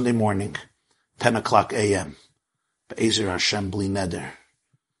you Sunday morning, 10 o'clock a.m. Be'ezer Hashem Bli Neder.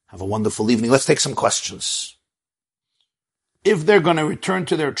 Have a wonderful evening. Let's take some questions. If they're going to return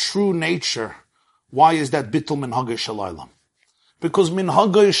to their true nature, why is that bittul minhagei shel olam? Because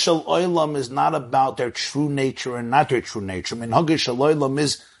minhagei shel olam is not about their true nature and not their true nature. Minhagei shel olam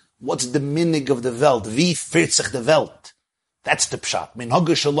is what's the minig of the Welt. Wie führt sich the Welt? That's the pshat.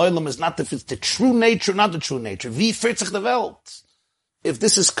 Minhagei shel olam is not if it's the true nature, not the true nature. Wie führt sich the Welt? If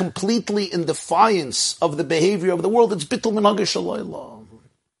this is completely in defiance of the behavior of the world, it's bittul minhagei shel olam.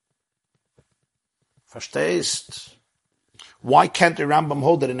 Verstehst? Why can't the Rambam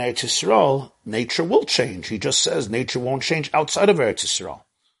hold that in Eretz Yisrael, nature will change? He just says nature won't change outside of Eretz Yisrael.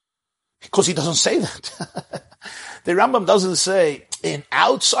 Because he doesn't say that. The Rambam doesn't say, in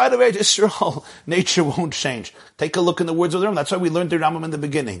outside of Eretz Yisrael, nature won't change. Take a look in the words of the Rambam. That's why we learned the Rambam in the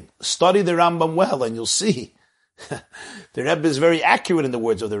beginning. Study the Rambam well and you'll see. The Rebbe is very accurate in the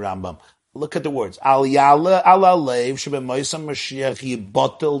words of the Rambam. Look at the words. Al yale ala leiv shebemoisam Mashiach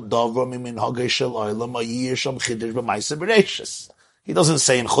yibotel davar miminhagei shel olam ayir sham chidush b'maisa bereishis. He doesn't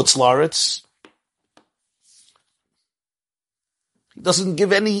say in Chutz La'aretz. He doesn't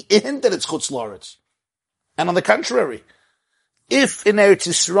give any hint that it's Chutz La'aretz. And on the contrary, if in Eretz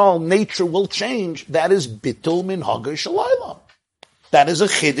Yisrael nature will change, that is bitul minhagei shel olam. That is a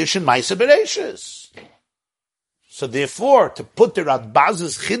chidush in maisa bereishis. So therefore, to put the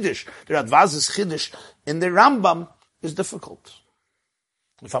Radbaz's Chiddush in the Rambam is difficult.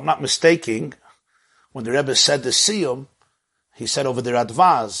 If I'm not mistaken, when the Rebbe said the Siyum, he said over the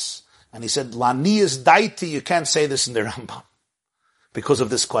Radvaz, and he said, Laniyas Daiti, you can't say this in the Rambam, because of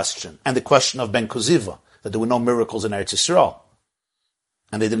this question. And the question of Ben Kuziva, that there were no miracles in Eretz Yisrael.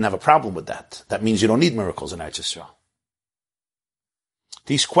 And they didn't have a problem with that. That means you don't need miracles in Eretz Yisrael.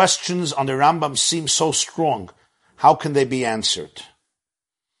 These questions on the Rambam seem so strong. How can they be answered?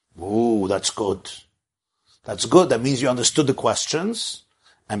 Ooh, that's good. That's good. That means you understood the questions,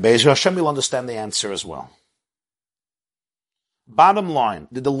 and Be'ezer Hashem will understand the answer as well. Bottom line,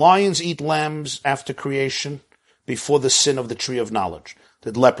 did the lions eat lambs after creation, before the sin of the tree of knowledge?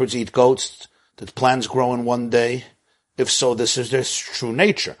 Did leopards eat goats? Did plants grow in one day? If so, this is their true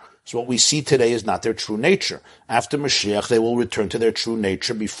nature. So what we see today is not their true nature. After Mashiach, they will return to their true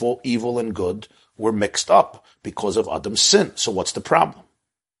nature before evil and good were mixed up because of Adam's sin. So what's the problem?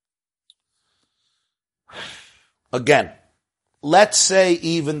 Again, let's say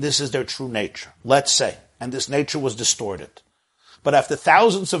even this is their true nature. Let's say, and this nature was distorted. But after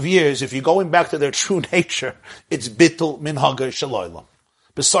thousands of years, if you're going back to their true nature, it's bittul minhaga shaloilam.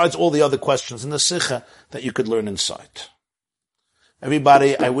 Besides all the other questions in the Sicha that you could learn inside.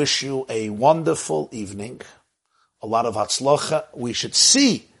 Everybody, I wish you a wonderful evening. A lot of hatzlacha. We should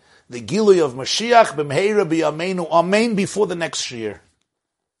see the Gilui of Mashiach b'mheira b'yameinu amen before the next Shiur.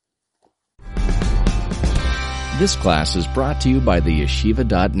 This class is brought to you by the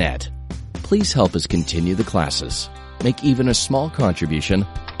yeshiva.net. Please help us continue the classes. Make even a small contribution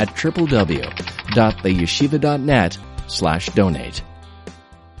at www.theyeshiva.net/donate.